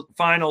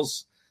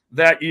finals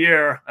that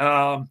year.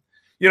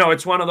 You know,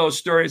 it's one of those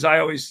stories I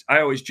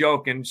always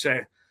joke and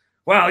say,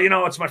 well, you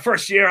know, it's my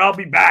first year. I'll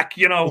be back,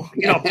 you know,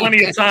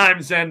 plenty of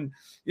times. And,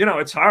 you know,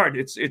 it's hard.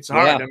 It's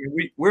hard. Yeah. I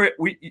mean,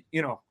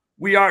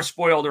 we are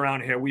spoiled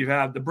around here. We've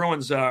had the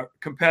Bruins are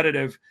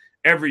competitive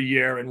every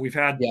year. And we've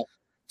had,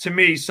 to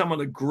me, some of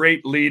the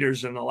great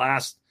leaders in the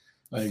last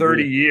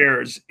 30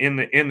 years in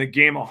the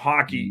game of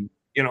hockey,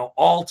 you know,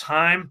 all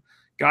time,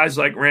 guys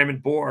like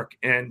Raymond Bourque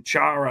and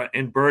Chara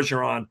and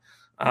Bergeron.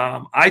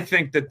 I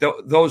think that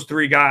those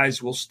three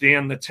guys will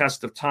stand the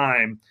test of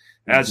time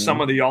as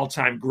some of the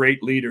all-time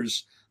great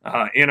leaders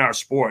in our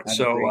sport.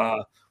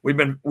 So we've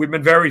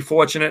been very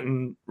fortunate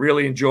and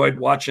really enjoyed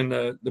watching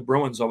the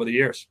Bruins over the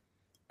years.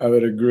 I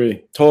would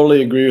agree.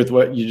 Totally agree with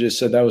what you just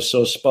said. That was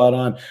so spot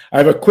on. I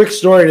have a quick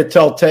story to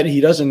tell Ted.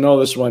 He doesn't know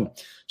this one.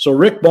 So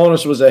Rick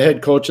Bowness was the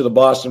head coach of the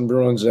Boston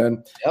Bruins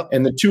then,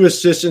 and the two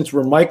assistants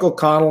were Michael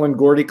Connell and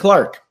Gordie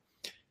Clark.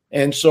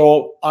 And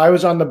so I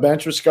was on the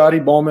bench with Scotty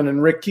Bowman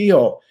and Rick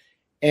Kehoe,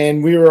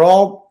 and we were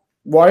all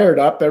wired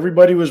up.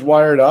 Everybody was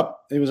wired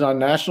up. It was on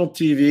national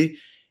TV,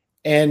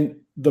 and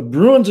the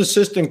Bruins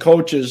assistant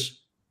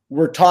coaches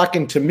were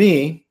talking to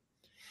me,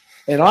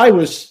 and I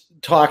was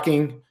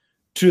talking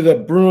to the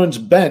Bruins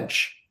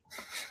bench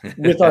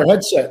with our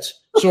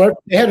headsets. So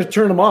they had to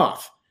turn them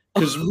off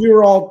because we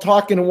were all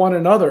talking to one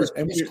another,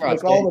 and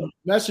like all the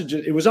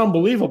messages. It was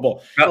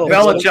unbelievable.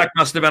 Belichick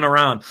must have been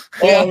around.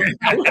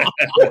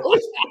 It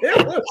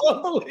was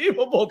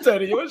unbelievable,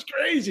 Teddy. It was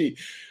crazy.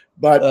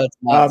 But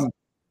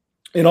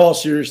in all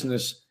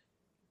seriousness,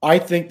 I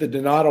think the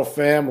Donato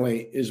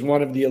family is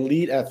one of the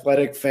elite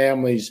athletic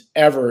families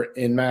ever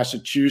in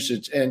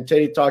Massachusetts. And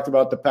Teddy talked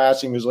about the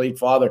passing of his late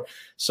father.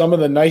 Some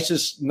of the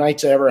nicest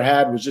nights I ever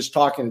had was just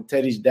talking to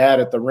Teddy's dad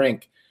at the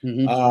rink,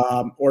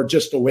 or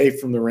just away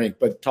from the rink,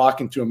 but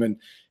talking to him. And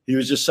he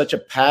was just such a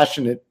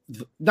passionate,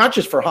 not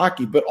just for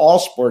hockey, but all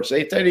sports.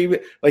 Teddy,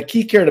 like,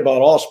 he cared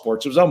about all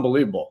sports. It was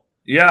unbelievable.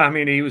 Yeah, I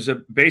mean, he was a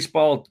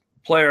baseball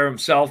player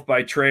himself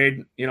by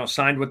trade,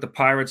 signed with the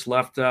Pirates,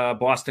 left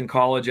Boston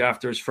College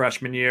after his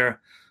freshman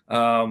year,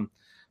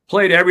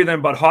 played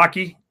everything but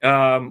hockey,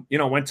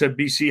 went to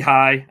BC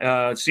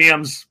High,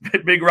 Sam's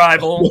big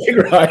rival,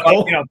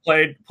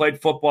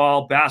 played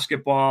football,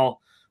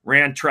 basketball,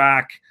 ran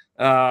track,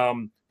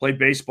 played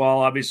baseball,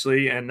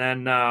 obviously, and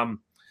then,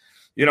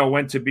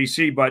 went to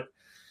BC. But,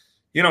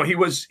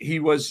 he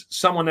was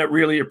someone that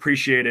really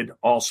appreciated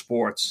all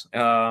sports,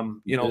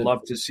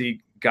 loved to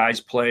see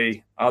guys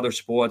play other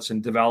sports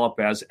and develop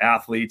as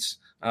athletes.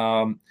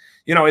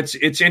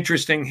 It's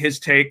interesting, his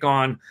take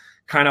on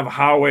kind of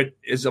how it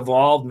is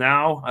evolved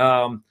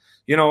now.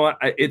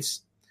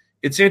 It's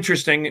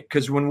interesting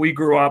because when we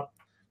grew up,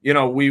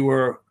 we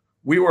were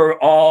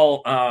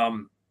all,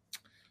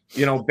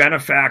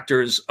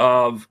 benefactors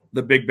of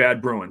the Big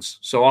Bad Bruins.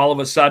 So all of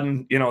a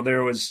sudden,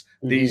 there was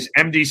these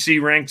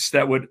MDC rinks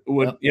that would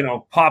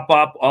pop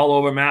up all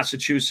over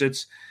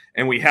Massachusetts.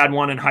 And we had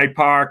one in Hyde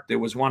Park. There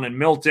was one in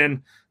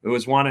Milton. There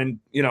was one in,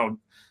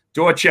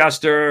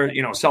 Dorchester,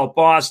 South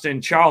Boston,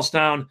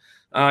 Charlestown.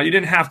 You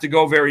didn't have to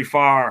go very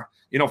far.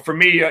 For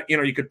me,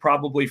 you could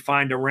probably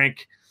find a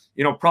rink,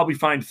 probably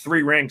find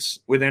 3 rinks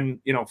within,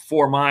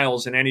 4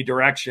 miles in any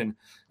direction.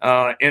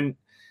 And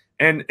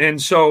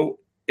so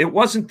it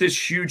wasn't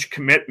this huge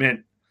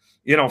commitment,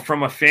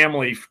 from a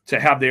family to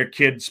have their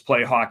kids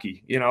play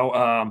hockey,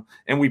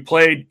 and we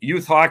played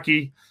youth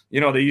hockey.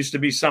 There used to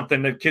be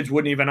something that kids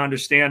wouldn't even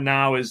understand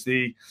now is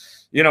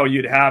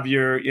you'd have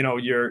your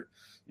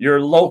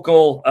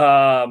local,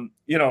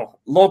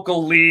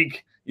 local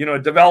league,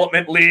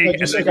 development league.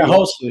 Just like a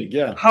house league.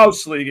 Yeah.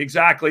 House league.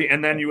 Exactly.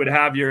 And then you would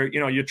have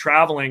your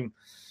traveling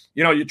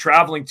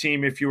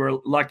team if you were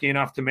lucky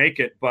enough to make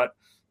it. But,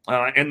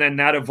 and then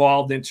that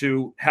evolved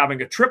into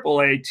having a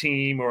AAA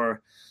team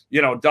or,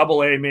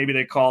 AA, maybe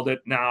they called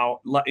it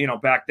now,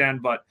 back then.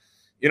 But,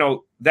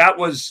 that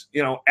was,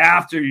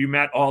 after you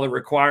met all the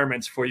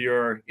requirements for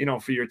your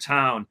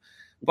town.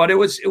 But it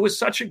was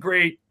such a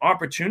great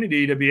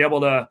opportunity to be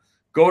able to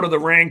go to the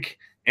rink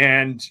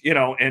and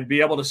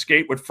be able to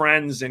skate with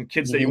friends and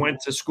kids that you went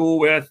to school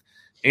with.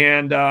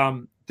 And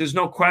there's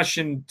no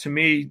question to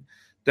me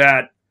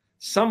that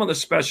some of the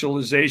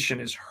specialization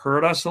has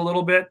hurt us a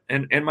little bit.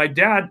 And my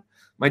dad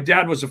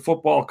was a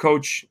football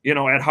coach,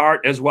 at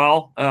heart as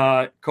well,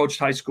 coached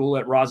high school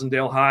at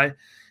Rosendale High.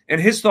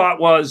 And his thought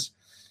was,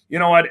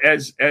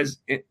 as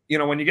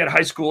when you get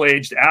high school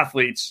aged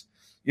athletes,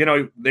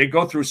 they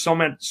go through so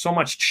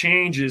much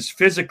changes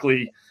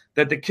physically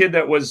that the kid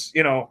that was,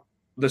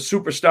 the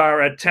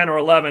superstar at 10 or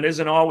 11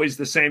 isn't always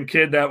the same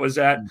kid that was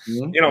at,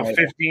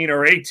 15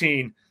 or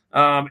 18.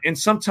 And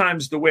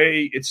sometimes the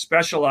way it's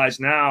specialized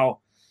now,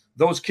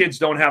 those kids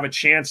don't have a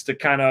chance to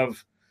kind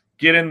of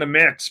get in the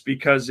mix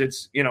because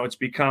it's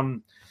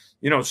become,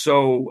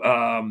 so,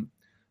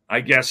 I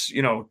guess,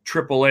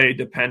 AAA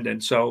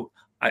dependent. So,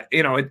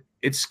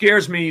 it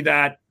scares me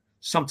that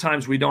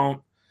sometimes we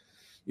don't,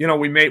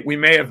 we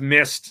may have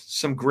missed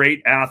some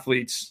great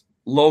athletes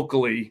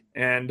locally.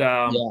 And,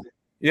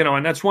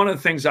 and that's one of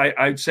the things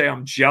I'd say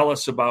I'm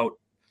jealous about,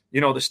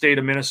 the state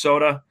of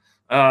Minnesota,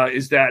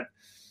 is that,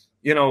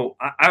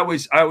 I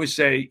always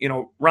say,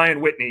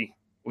 Ryan Whitney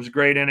was a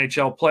great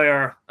NHL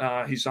player.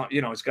 He's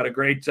got a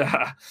great,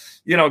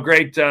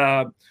 great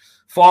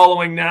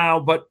following now.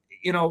 But,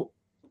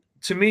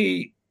 to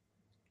me,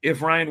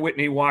 if Ryan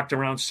Whitney walked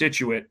around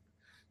Scituate,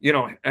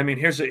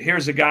 here's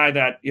a guy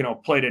that,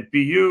 played at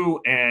BU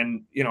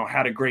and,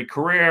 had a great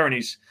career, and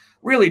he's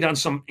really done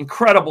some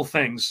incredible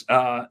things.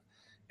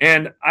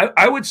 And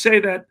I would say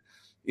that,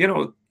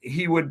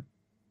 he would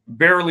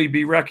barely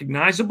be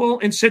recognizable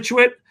in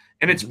Scituate,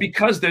 and it's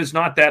because there's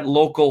not that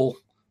local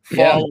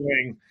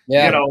following,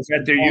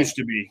 that there used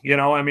to be.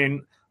 I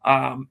mean,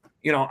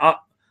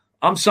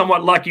 I'm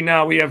somewhat lucky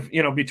now. We have,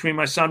 between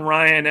my son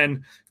Ryan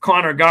and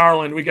Connor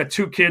Garland, we got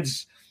 2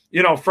 kids,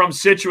 from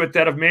Scituate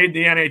that have made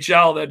the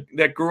NHL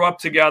that grew up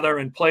together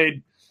and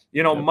played,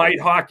 mite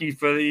hockey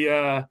for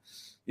the,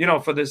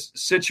 for this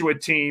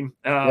Scituate team,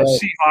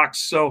 Seahawks.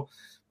 So,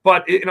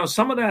 but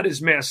some of that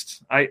is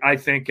missed, I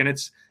think, and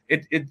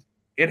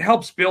it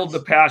helps build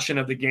the passion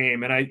of the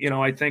game. And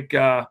I think,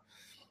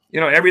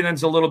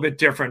 everything's a little bit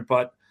different,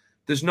 but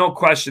there's no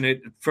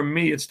question. For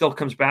me, it still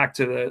comes back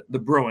to the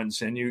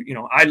Bruins. And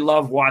I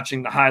love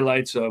watching the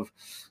highlights of,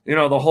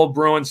 the whole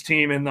Bruins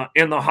team in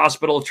the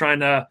hospital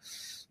trying to,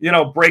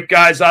 break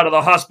guys out of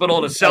the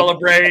hospital to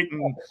celebrate.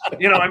 And,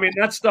 I mean,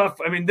 that stuff,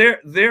 I mean,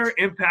 their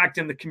impact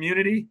in the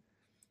community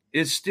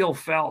is still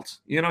felt.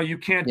 You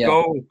can't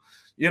go,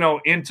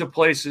 into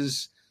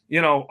places,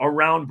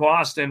 around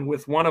Boston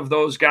with one of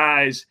those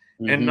guys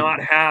and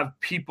not have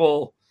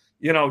people,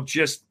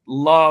 just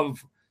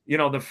love,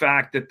 the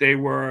fact that they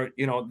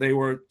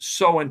were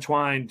so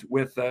entwined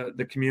with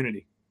the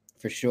community.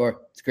 For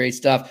sure. It's great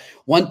stuff.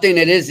 One thing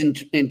that is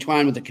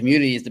entwined with the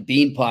community is the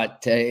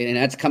Beanpot, and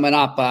that's coming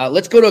up.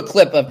 Let's go to a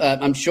clip.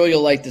 I'm sure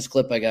you'll like this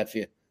clip I got for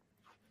you.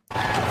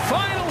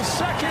 Final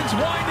seconds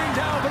winding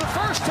down for the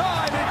first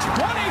time in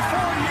 24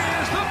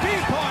 years. The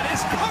Beanpot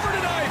is covered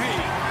in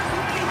ivy.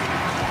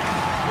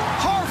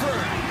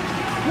 Harvard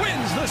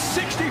wins the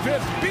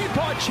 65th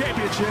Beanpot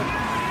Championship.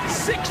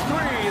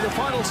 6-3, the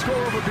final score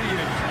over BU.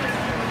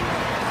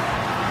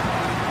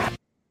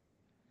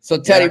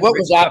 So, Teddy, what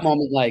was that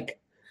moment like?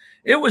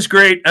 It was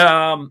great.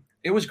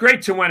 It was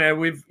great to win it.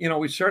 We've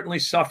certainly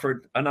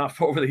suffered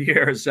enough over the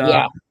years.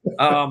 And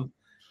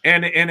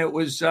it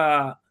was,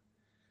 to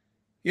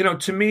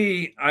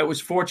me, I was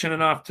fortunate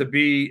enough to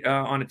be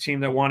on a team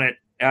that won it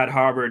at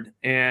Harvard.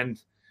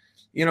 And,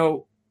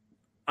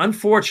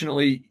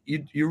 unfortunately,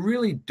 you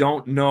really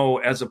don't know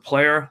as a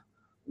player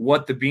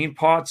what the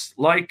Beanpot's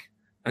like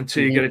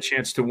until you get a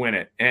chance to win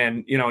it.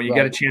 And, you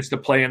get a chance to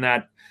play in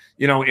that,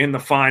 in the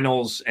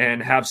finals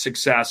and have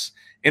success.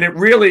 And it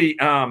really,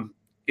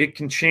 it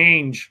can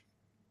change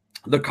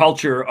the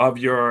culture of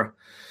your,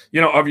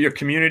 of your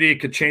community.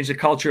 It could change the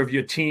culture of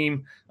your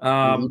team.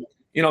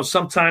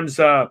 Sometimes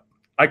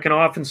I can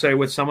often say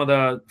with some of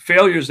the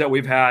failures that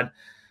we've had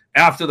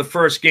after the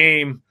first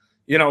game,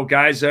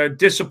 guys are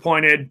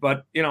disappointed,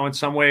 but, in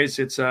some ways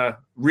it's a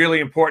really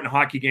important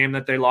hockey game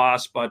that they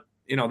lost, but,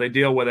 they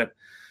deal with it.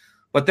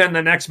 But then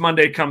the next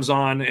Monday comes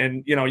on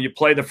and, you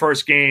play the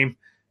first game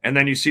and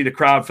then you see the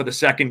crowd for the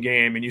second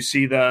game and you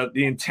see the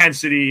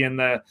intensity and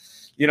the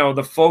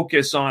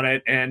focus on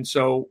it. And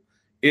so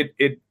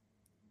it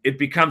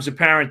becomes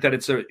apparent that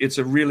it's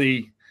a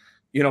really,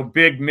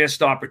 big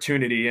missed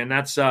opportunity. And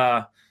that's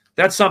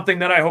something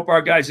that I hope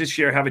our guys this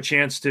year have a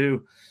chance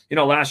to,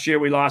 last year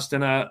we lost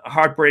in a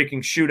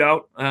heartbreaking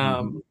shootout.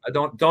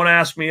 Don't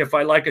ask me if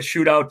I like a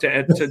shootout to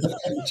end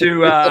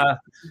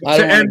the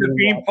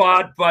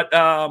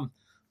Beanpot,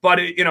 but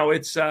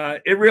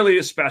it really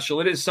is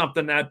special. It is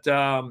something that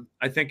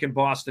I think in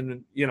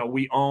Boston,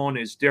 we own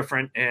is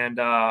different. And,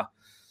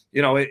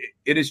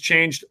 it has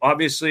changed.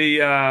 Obviously,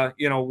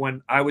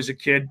 when I was a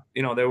kid,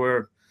 there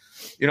were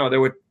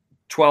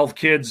 12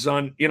 kids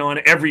on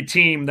every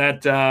team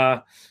that,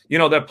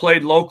 that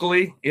played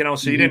locally,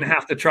 so you didn't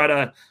have to try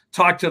to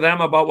talk to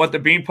them about what the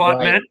Beanpot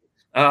meant.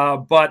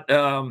 But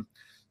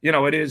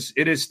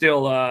it is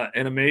still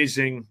an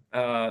amazing,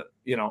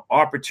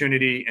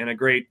 opportunity and a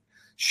great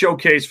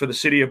showcase for the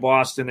city of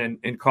Boston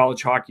and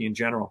college hockey in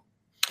general.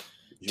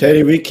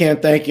 Teddy, we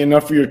can't thank you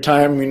enough for your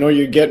time. We know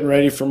you're getting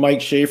ready for Mike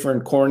Schaefer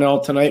and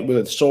Cornell tonight with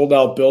a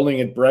sold-out building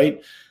at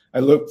Bright. I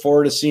look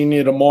forward to seeing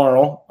you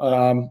tomorrow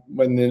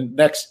when the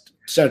next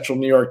Central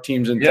New York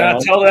team's in town. Yeah,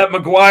 tell that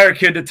McGuire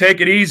kid to take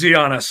it easy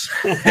on us.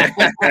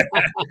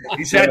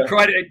 He's had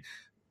quite a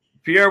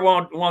 – Pierre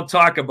won't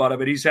talk about it,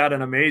 but he's had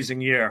an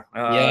amazing year.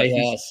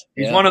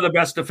 He's one of the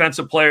best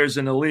defensive players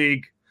in the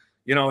league.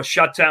 A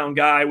shutdown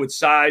guy with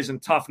size and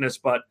toughness,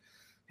 but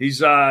he's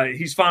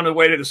found a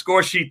way to the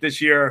score sheet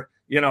this year.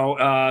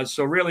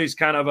 So really he's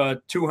kind of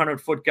a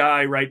 200-foot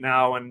guy right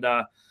now and,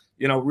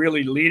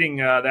 really leading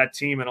that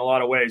team in a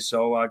lot of ways.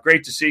 So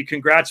great to see.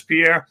 Congrats,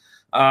 Pierre.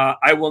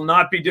 I will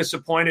not be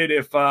disappointed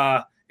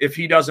if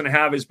he doesn't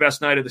have his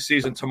best night of the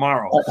season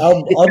tomorrow.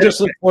 I'll just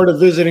look forward to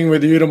visiting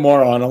with you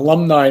tomorrow on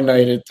alumni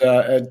night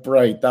at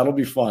Bright. That'll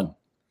be fun.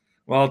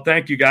 Well,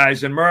 thank you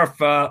guys. And Murph,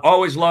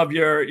 always love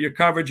your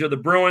coverage of the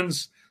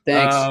Bruins.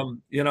 Thanks.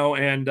 And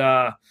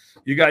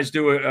you guys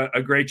do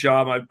a great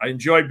job. I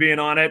enjoyed being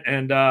on it.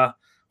 And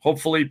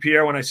hopefully,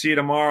 Pierre, when I see you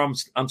tomorrow,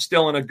 I'm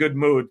still in a good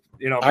mood.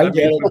 I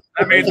get it.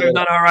 That means we've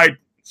done all right.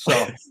 So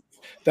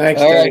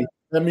thanks, all right.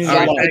 That means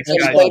a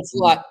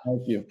lot.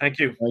 Thank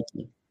you.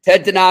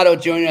 Ted Donato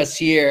joining us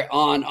here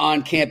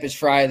on Campus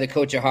Friday, the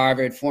coach of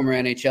Harvard, former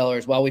NHLer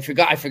as well.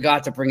 I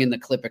forgot to bring in the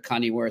clip of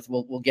Cunnyworth.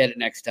 We'll get it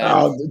next time.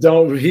 Oh,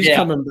 don't. He's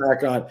coming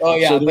back on. Oh,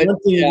 yeah. So the one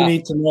thing you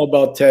need to know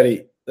about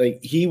Teddy, like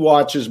he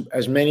watches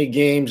as many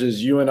games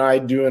as you and I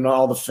do, and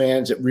all the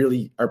fans that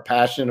really are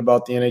passionate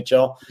about the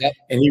NHL. Yep.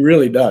 And he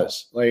really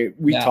does. Like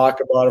we talk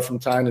about it from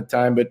time to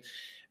time, but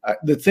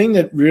the thing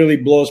that really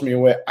blows me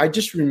away, I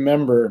just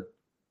remember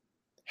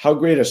how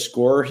great a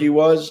scorer he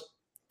was.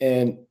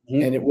 And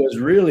it was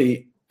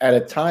really at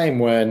a time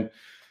when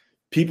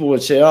people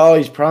would say, oh,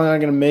 he's probably not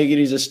going to make it.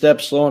 He's a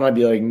step slow. And I'd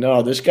be like,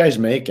 no, this guy's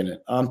making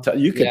it.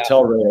 You could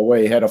tell right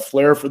away. He had a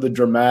flair for the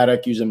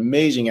dramatic. He was an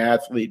amazing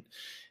athlete.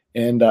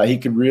 And he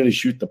could really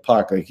shoot the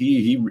puck. Like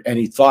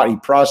he thought he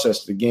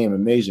processed the game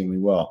amazingly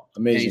well.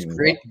 Amazingly,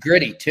 he's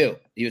gritty too.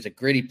 He was a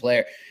gritty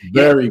player.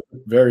 Very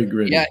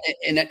gritty. Yeah,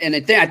 and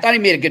I thought he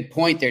made a good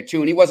point there too.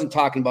 And he wasn't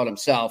talking about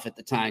himself at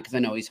the time because I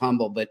know he's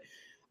humble. But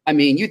I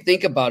mean, you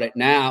think about it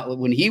now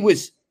when he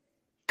was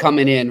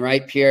coming in,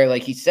 right, Pierre?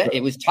 Like he said,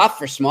 it was tough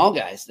for small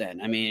guys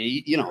then. I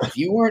mean, if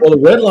you weren't. Well,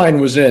 the red line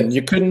was in.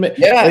 You couldn't.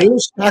 It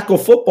was tackle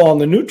football in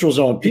the neutral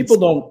zone. People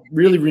don't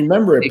really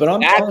remember it, but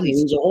I'm telling you,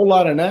 there's a whole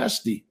lot of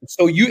nasty.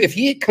 So if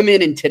he had come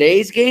in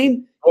today's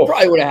game, he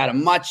probably would have had a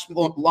much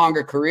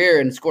longer career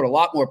and scored a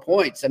lot more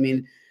points. I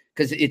mean,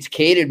 because it's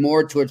catered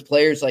more towards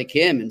players like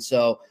him, and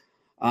so.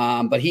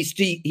 But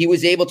he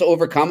was able to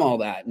overcome all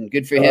that, and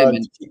good for him.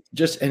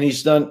 And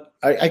he's done.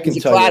 I can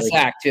he's tell a class you,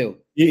 act too.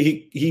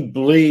 He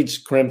bleeds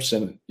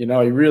crimson. He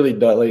really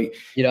does. Like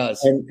he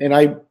does. And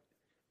I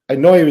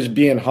know he was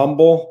being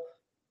humble.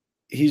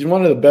 He's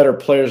one of the better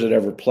players that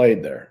ever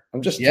played there.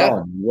 I'm just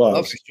telling you, he was.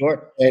 Oh, for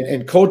sure.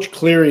 And Coach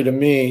Cleary to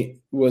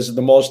me was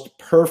the most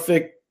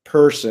perfect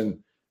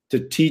person to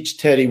teach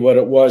Teddy what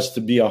it was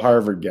to be a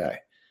Harvard guy.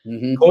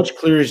 Mm-hmm. Coach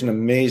Cleary is an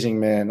amazing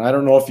man. I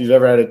don't know if you've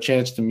ever had a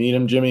chance to meet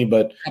him, Jimmy,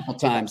 but a couple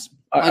times.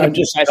 I'm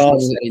just telling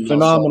you,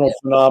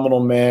 phenomenal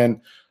man.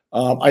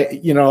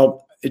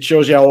 It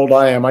shows you how old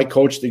I am. I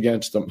coached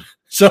against him,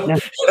 so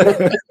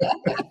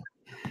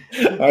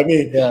I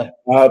mean,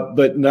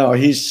 but no,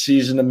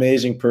 he's an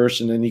amazing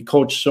person, and he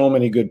coached so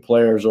many good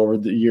players over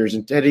the years.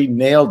 And Teddy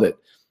nailed it.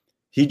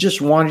 He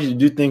just wanted you to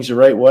do things the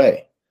right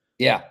way.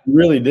 Yeah, he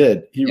really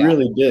did. He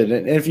really did.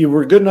 And if you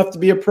were good enough to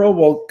be a pro,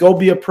 well, go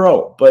be a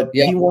pro. But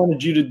he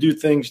wanted you to do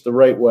things the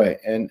right way.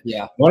 And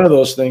one of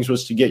those things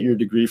was to get your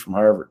degree from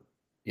Harvard.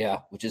 Yeah,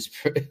 which is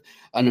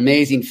an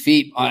amazing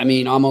feat. I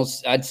mean,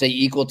 almost I'd say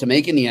equal to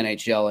making the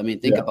NHL. I mean,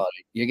 think about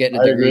it. You're getting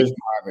a degree from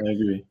Harvard. I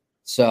agree.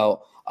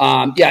 So,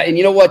 and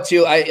you know what,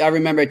 too? I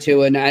remember,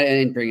 too, and I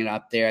didn't bring it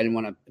up there. I didn't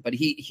want to, but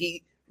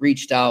he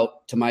reached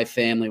out to my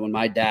family when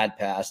my dad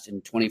passed in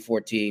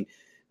 2014.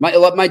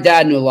 My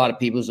dad knew a lot of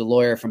people. He was a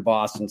lawyer from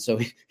Boston, so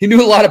he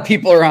knew a lot of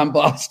people around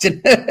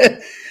Boston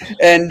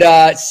and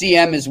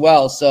CM as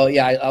well. So,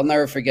 I'll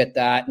never forget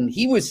that. And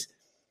he was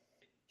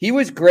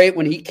great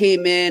when he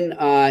came in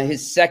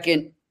his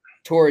second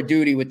tour of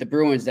duty with the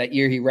Bruins that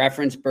year. He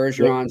referenced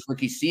Bergeron's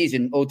rookie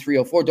season,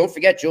 03-04. Don't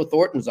forget, Joe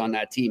Thornton was on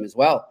that team as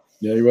well.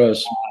 Yeah, he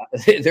was.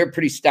 They're a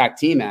pretty stacked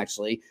team,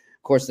 actually.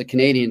 Of course, the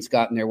Canadians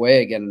got in their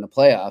way again in the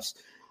playoffs.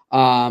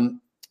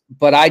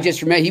 But I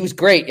just remember he was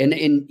great. And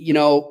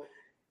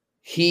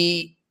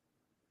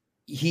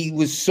he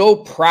was so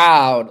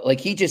proud.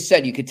 Like he just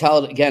said, you could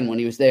tell it again when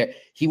he was there.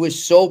 He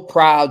was so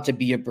proud to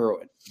be a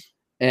Bruin.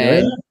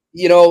 And,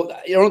 I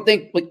don't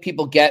think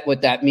people get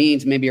what that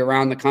means maybe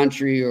around the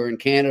country or in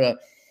Canada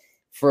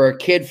for a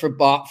kid from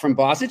Boston.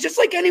 It's just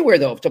like anywhere,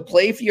 though. To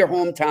play for your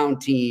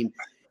hometown team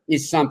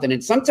is something.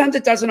 And sometimes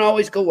it doesn't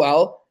always go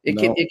well. It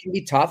can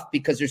be tough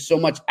because there's so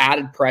much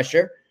added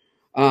pressure.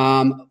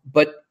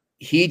 But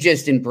he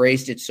just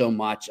embraced it so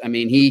much. I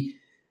mean,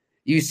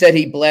 you said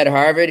he bled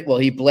Harvard. Well,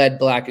 he bled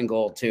black and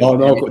gold too. Oh,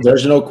 no,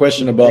 there's no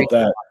question about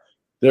that.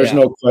 There's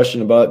no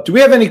question about it. Do we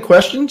have any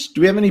questions?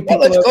 Do we have any people?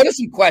 Let's go to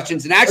some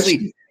questions. And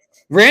actually,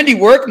 Randy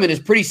Workman is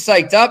pretty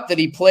psyched up that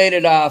he played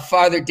at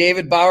Father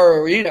David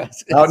Bauer Arena.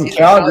 Out in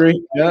Calgary.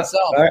 Let's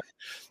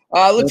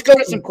go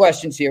to some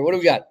questions here. What do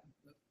we got?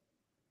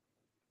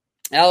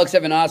 Alex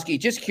Evanovsky,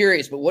 just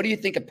curious, but what do you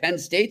think of Penn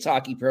State's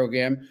hockey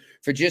program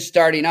for just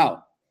starting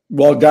out?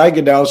 Well, Guy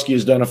Godowski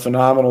has done a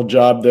phenomenal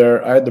job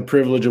there. I had the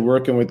privilege of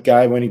working with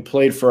Guy when he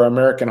played for our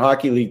American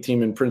Hockey League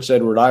team in Prince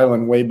Edward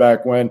Island way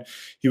back when.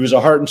 He was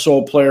a heart and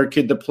soul player,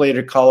 kid that played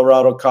at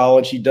Colorado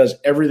College. He does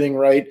everything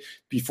right.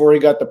 Before he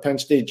got the Penn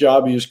State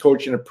job, he was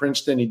coaching at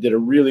Princeton. He did a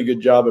really good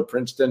job at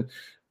Princeton.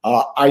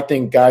 I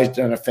think Guy's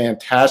done a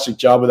fantastic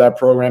job with that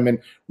program, and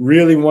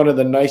really one of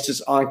the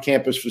nicest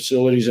on-campus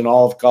facilities in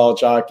all of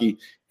college hockey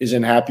is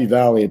in Happy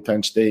Valley at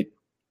Penn State.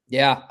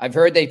 Yeah, I've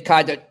heard they've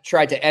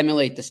tried to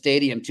emulate the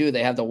stadium too.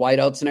 They have the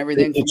whiteouts and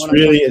everything.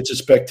 It's a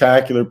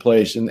spectacular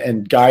place,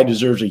 and Guy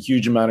deserves a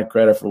huge amount of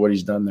credit for what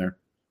he's done there.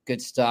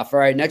 Good stuff. All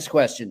right, next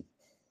question.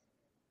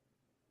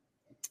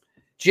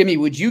 Jimmy,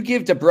 would you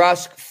give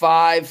DeBrusk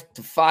 $5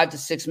 to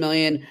 $6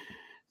 million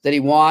that he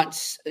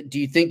wants? Do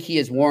you think he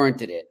has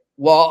warranted it?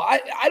 Well,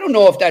 I don't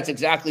know if that's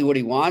exactly what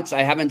he wants.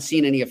 I haven't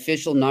seen any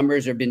official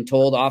numbers or been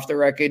told off the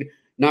record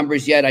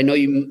numbers yet. I know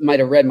you might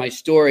have read my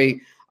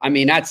story. I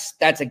mean, that's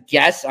a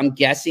guess. I'm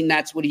guessing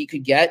that's what he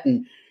could get.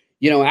 And,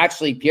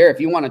 actually, Pierre, if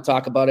you want to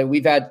talk about it,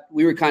 we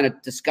were kind of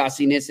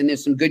discussing this, and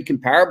there's some good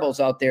comparables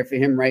out there for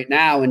him right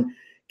now. And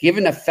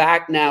given the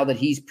fact now that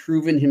he's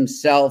proven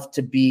himself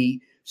to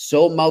be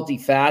so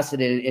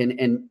multifaceted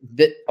and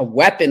a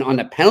weapon on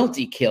the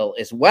penalty kill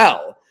as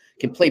well,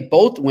 can play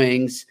both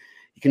wings.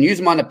 You can use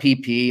him on a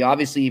PP,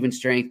 obviously even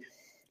strength.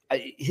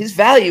 His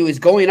value is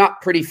going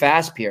up pretty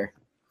fast, Pierre.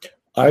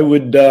 I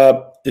would,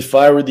 if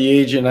I were the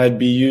agent, I'd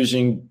be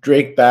using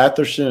Drake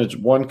Batherson as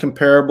one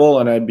comparable,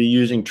 and I'd be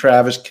using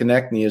Travis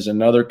Konechny as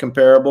another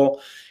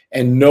comparable,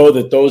 and know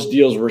that those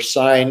deals were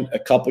signed a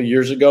couple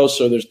years ago.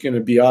 So there's going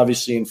to be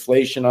obviously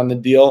inflation on the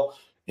deal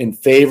in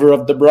favor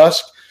of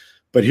DeBrusk.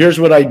 But here's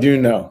what I do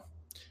know.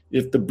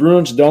 If the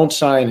Bruins don't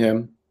sign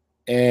him,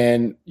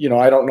 and,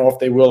 I don't know if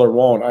they will or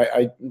won't,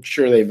 I'm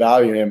sure they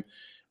value him,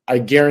 I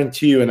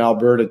guarantee you an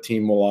Alberta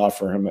team will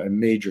offer him a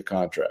major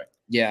contract.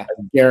 Yeah.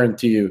 I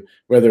guarantee you,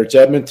 whether it's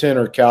Edmonton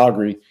or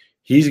Calgary,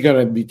 he's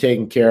going to be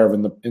taken care of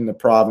in the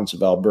province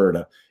of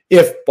Alberta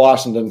if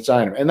Boston doesn't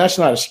sign him. And that's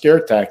not a scare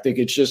tactic.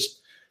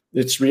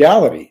 It's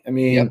reality. I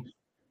mean,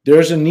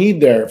 There's a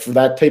need there for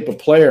that type of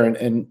player.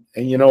 And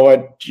you know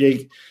what,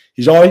 Jake,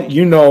 he's always,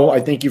 I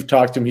think you've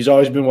talked to him. He's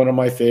always been one of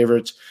my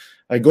favorites.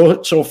 I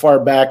go so far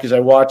back as I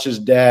watch his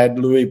dad,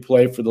 Louis,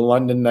 play for the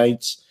London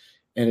Knights,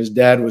 and his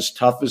dad was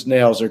tough as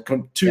nails. They're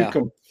two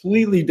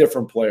completely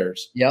different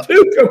players. Yep.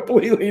 Two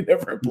completely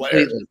different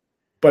players. Completely.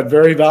 But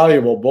very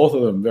valuable. Both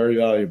of them very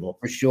valuable.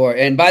 For sure.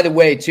 And by the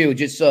way, too,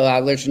 just so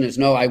our listeners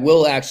know, I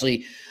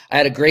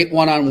had a great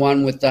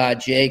one-on-one with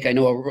Jake. I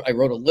know I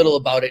wrote a little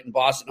about it in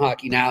Boston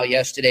Hockey Now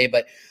yesterday,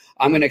 but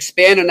I'm going to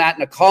expand on that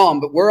in a column.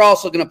 But we're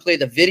also going to play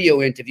the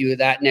video interview of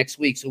that next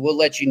week. So we'll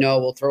let you know.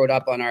 We'll throw it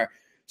up on our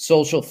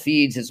social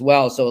feeds as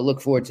well. So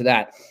look forward to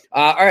that.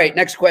 All right,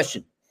 next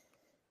question.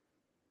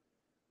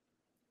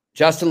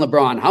 Justin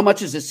LeBron, how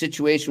much is the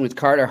situation with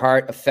Carter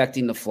Hart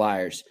affecting the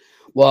Flyers?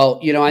 Well,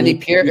 I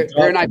think Pierre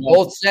and I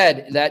both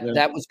said that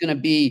was going to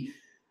be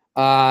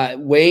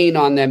weighing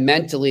on them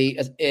mentally,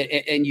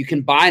 and you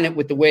combine it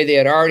with the way they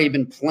had already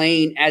been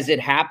playing as it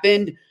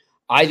happened.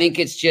 I think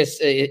it's just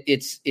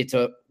it's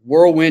a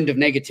whirlwind of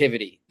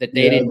negativity that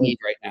they didn't need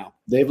right now.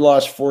 They've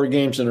lost 4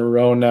 games in a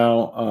row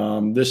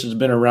now. This has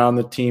been around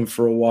the team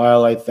for a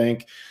while, I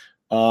think.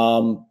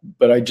 But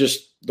the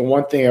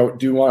one thing I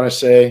do want to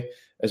say,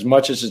 as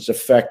much as it's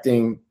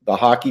affecting the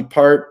hockey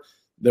part,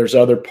 there's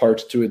other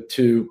parts to it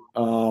too,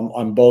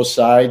 on both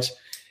sides.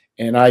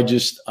 And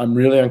I'm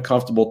really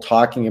uncomfortable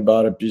talking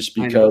about it just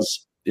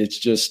because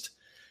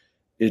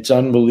it's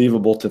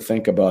unbelievable to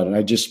think about. And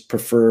I just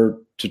prefer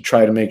to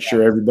try to make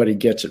sure everybody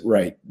gets it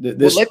right.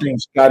 This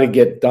thing's got to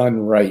get done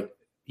right.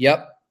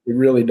 Yep. It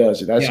really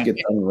does. It has to get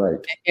done right.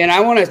 And I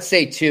want to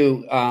say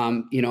too,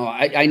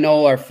 I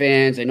know our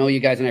fans, I know you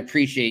guys, and I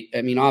appreciate,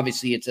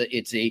 obviously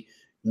it's a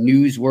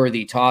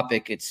newsworthy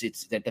topic. It's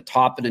at the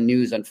top of the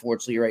news,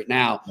 unfortunately, right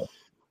now.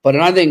 But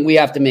another thing we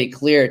have to make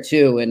clear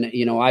too, and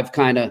I've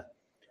kind of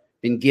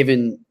been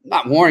given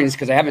not warnings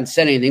because I haven't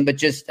said anything, but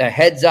just a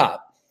heads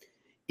up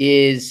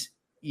is,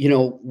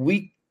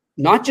 we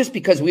not just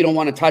because we don't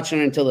want to touch on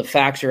it until the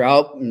facts are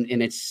out,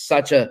 and it's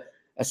such a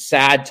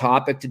sad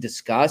topic to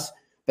discuss,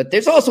 but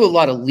there's also a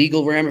lot of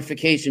legal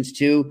ramifications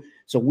too.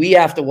 So we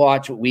have to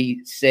watch what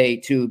we say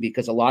too,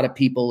 because a lot of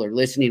people are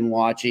listening and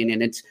watching,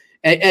 and it's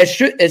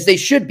as they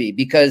should be,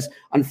 because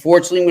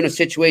unfortunately, when a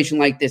situation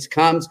like this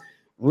comes,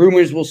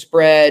 rumors will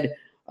spread,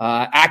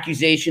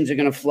 accusations are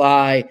going to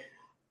fly.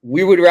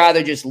 We would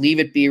rather just leave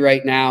it be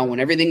right now. When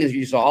everything is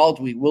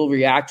resolved, we will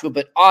react to it.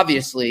 But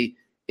obviously,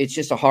 it's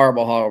just a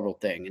horrible, horrible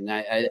thing. And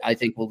I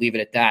think we'll leave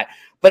it at that.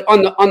 But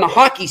on the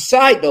hockey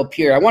side, though,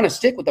 Pierre, I want to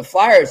stick with the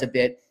Flyers a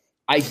bit.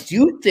 I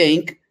do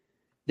think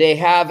they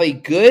have a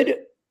good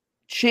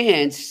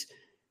chance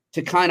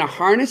to kind of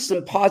harness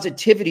some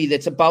positivity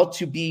that's about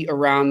to be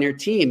around their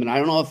team. And I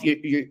don't know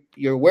if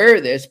you're aware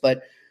of this,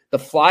 but the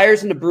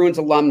Flyers and the Bruins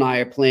alumni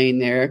are playing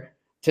there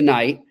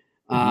tonight.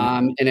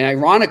 And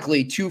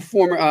ironically, 2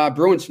 former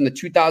Bruins from the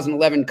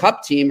 2011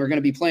 Cup team are going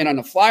to be playing on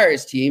the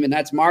Flyers team, and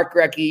that's Mark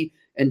Recchi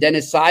and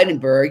Dennis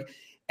Seidenberg.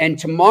 And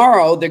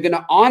tomorrow they're going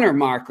to honor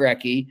Mark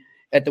Recchi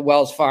at the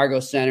Wells Fargo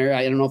Center.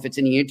 I don't know if it's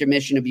in the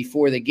intermission or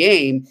before the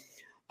game,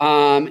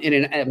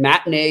 in a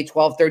matinee,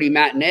 12:30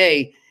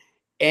 matinee.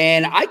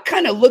 And I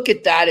kind of look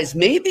at that as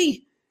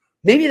maybe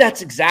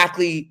that's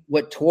exactly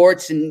what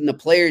Torts and the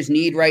players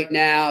need right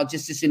now,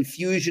 just this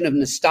infusion of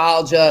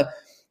nostalgia,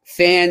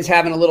 fans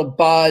having a little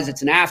buzz.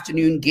 It's an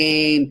afternoon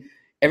game.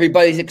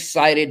 Everybody's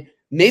excited.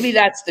 Maybe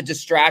that's the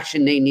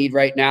distraction they need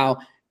right now.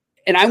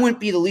 And I wouldn't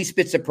be the least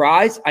bit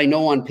surprised. I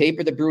know on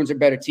paper the Bruins are a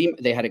better team.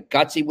 They had a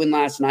gutsy win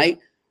last night,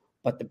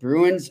 but the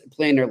Bruins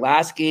playing their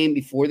last game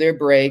before their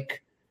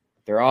break.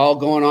 They're all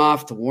going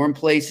off to warm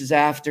places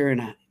after,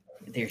 and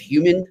they're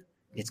human.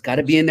 It's got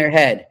to be in their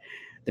head.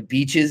 The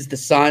beaches, the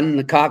sun,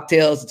 the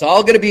cocktails, it's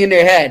all going to be in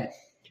their head.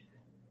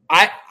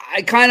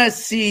 I kind of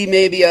see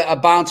maybe a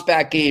bounce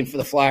back game for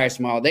the Flyers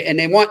tomorrow.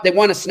 They want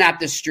to snap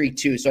this streak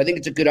too. So I think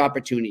it's a good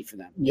opportunity for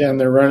them. Yeah, and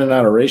they're running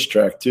out of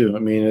racetrack too. I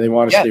mean, they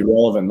want to stay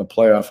relevant in the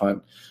playoff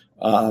hunt.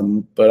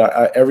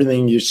 But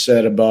everything you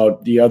said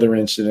about the other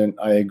incident,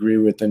 I agree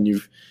with. And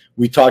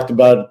we talked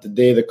about it the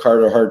day the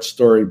Carter Hart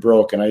story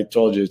broke, and I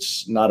told you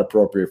it's not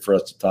appropriate for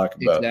us to talk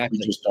about. Exactly.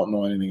 We just don't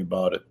know anything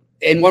about it.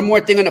 And one more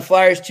thing on the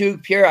Flyers too,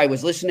 Pierre. I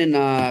was listening.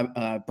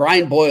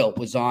 Brian Boyle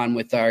was on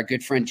with our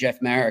good friend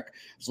Jeff Marek.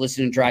 I was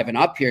listening driving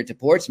up here to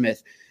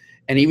Portsmouth,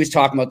 and he was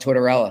talking about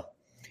Tortorella,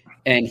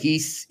 and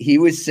he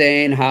was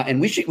saying how. And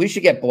we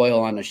should get Boyle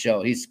on the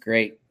show. He's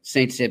great,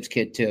 St. Sib's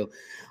kid too.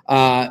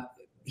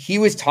 He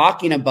was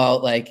talking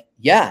about like,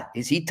 yeah,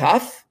 is he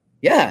tough?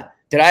 Yeah.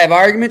 Did I have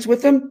arguments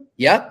with him?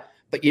 Yeah.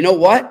 But you know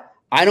what?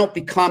 I don't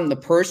become the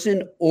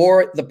person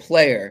or the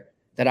player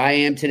that I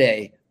am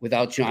today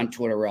without John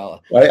Tortorella.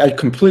 I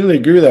completely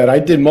agree with that. I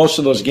did most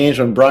of those games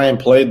when Brian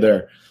played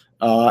there,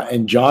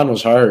 and John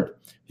was hard.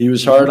 He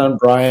was hard on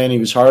Brian. He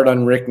was hard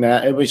on Rick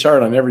Nash. He was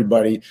hard on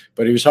everybody,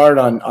 but he was hard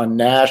on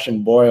Nash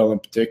and Boyle in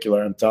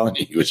particular. I'm telling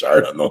you, he was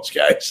hard on those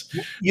guys.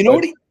 You know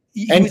what?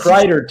 And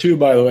Kreider too,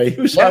 by the way.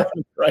 He was hard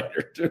on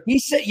Kreider too. He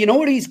said, you know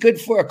what? He's good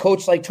for a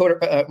coach like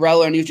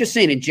Tortorella, and he was just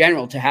saying in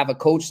general to have a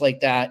coach like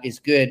that is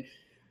good.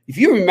 If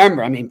you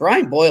remember, I mean,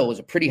 Brian Boyle was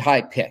a pretty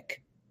high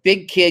pick.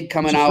 Big kid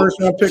coming out.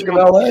 First round pick of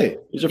LA.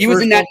 He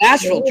was in that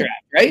Nashville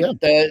draft, right?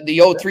 Yeah.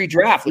 The 03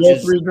 draft, which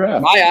is in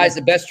my eyes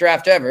the best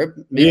draft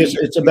ever.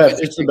 It's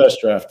the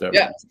best draft ever.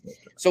 Yeah.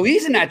 So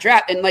he's in that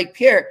draft, and like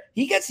Pierre,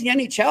 he gets the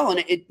NHL,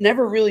 and it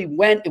never really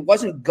went. It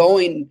wasn't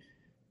going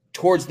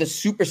towards the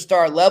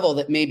superstar level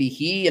that maybe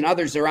he and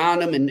others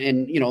around him, and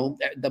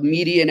the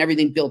media and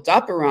everything built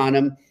up around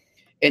him.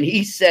 And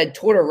he said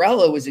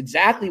Tortorella was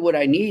exactly what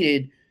I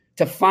needed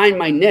to find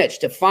my niche,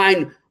 to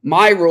find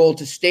my role,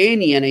 to stay in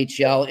the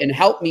NHL and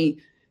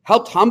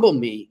helped humble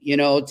me,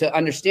 to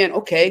understand,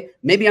 okay,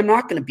 maybe I'm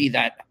not going to be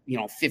that,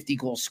 50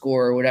 goal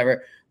scorer or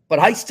whatever, but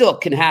I still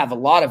can have a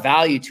lot of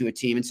value to a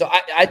team. And so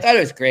I thought it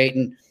was great.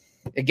 And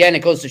again, it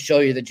goes to show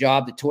you the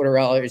job that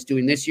Tortorella is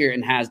doing this year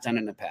and has done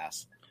in the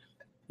past.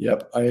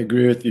 Yep, I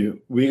agree with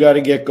you. We got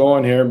to get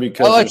going here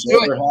because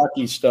there's other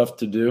hockey stuff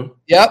to do.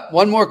 Yep,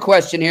 one more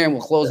question here and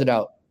we'll close it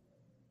out.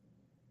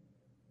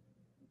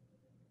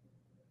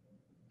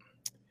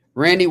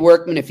 Randy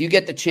Workman, if you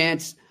get the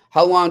chance,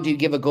 how long do you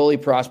give a goalie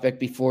prospect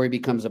before he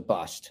becomes a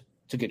bust?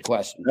 It's a good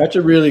question. That's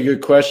a really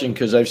good question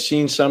because I've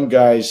seen some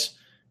guys,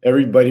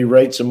 everybody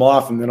writes them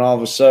off, and then all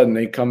of a sudden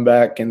they come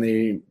back and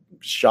they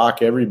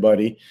shock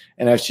everybody.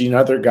 And I've seen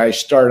other guys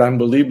start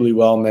unbelievably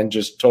well and then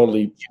just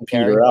totally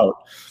peter out.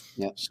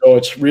 Yep. So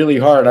it's really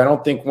hard. I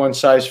don't think one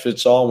size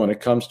fits all when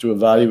it comes to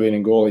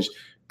evaluating goalies.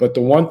 But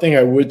the one thing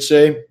I would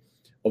say,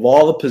 of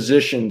all the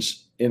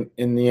positions in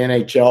the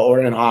NHL or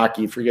in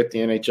hockey, forget the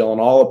NHL,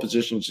 and all the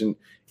positions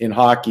in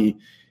hockey,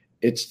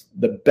 it's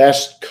the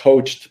best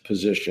coached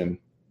position.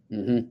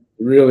 Mm-hmm. It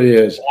really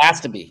is. It has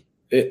to be.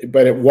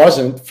 But it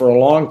wasn't for a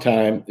long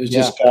time. It's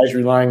just guys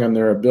relying on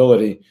their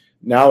ability.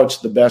 Now it's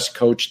the best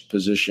coached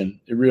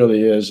position. It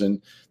really is.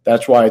 And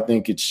that's why I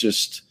think it's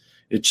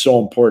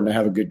so important to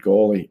have a good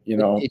goalie.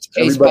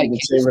 Everybody can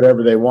say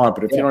whatever they want,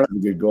 but if you don't have a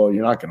good goalie,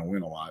 you're not going to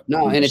win a lot.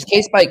 No, and it's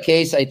case by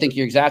case. I think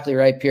you're exactly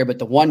right, Pierre. But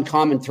the one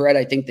common thread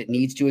I think that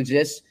needs to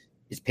exist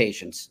is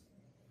patience.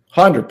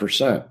 100%.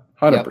 100%.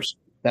 Yep.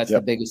 That's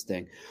the biggest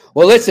thing.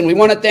 Well, listen, we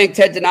want to thank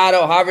Ted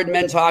Donato, Harvard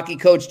men's hockey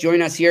coach,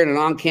 joining us here on an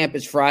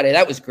on-campus Friday.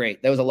 That was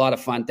great. That was a lot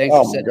of fun. Thanks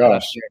for setting that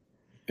up here.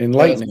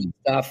 Enlightening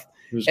stuff.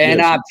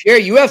 And Pierre,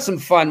 you have some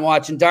fun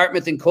watching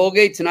Dartmouth and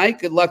Colgate tonight.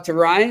 Good luck to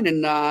Ryan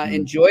and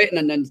enjoy it.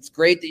 And then it's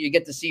great that you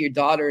get to see your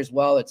daughter as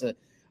well. It's a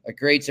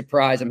great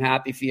surprise. I'm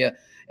happy for you.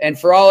 And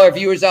for all our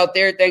viewers out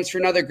there, thanks for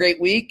another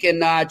great week.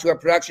 And to our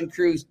production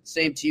crew,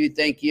 same to you.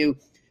 Thank you.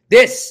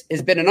 This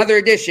has been another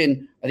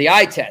edition of the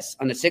Eye Test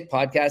on the Sick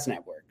Podcast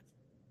Network.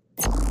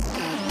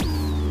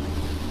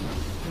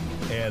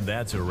 And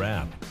that's a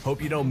wrap.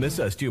 Hope you don't miss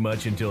us too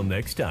much until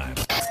next time.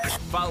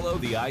 Follow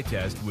the Eye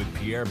Test with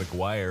Pierre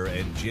McGuire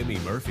and Jimmy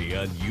Murphy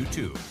on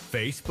YouTube,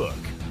 Facebook,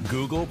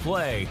 Google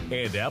Play,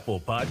 and Apple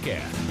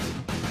Podcasts.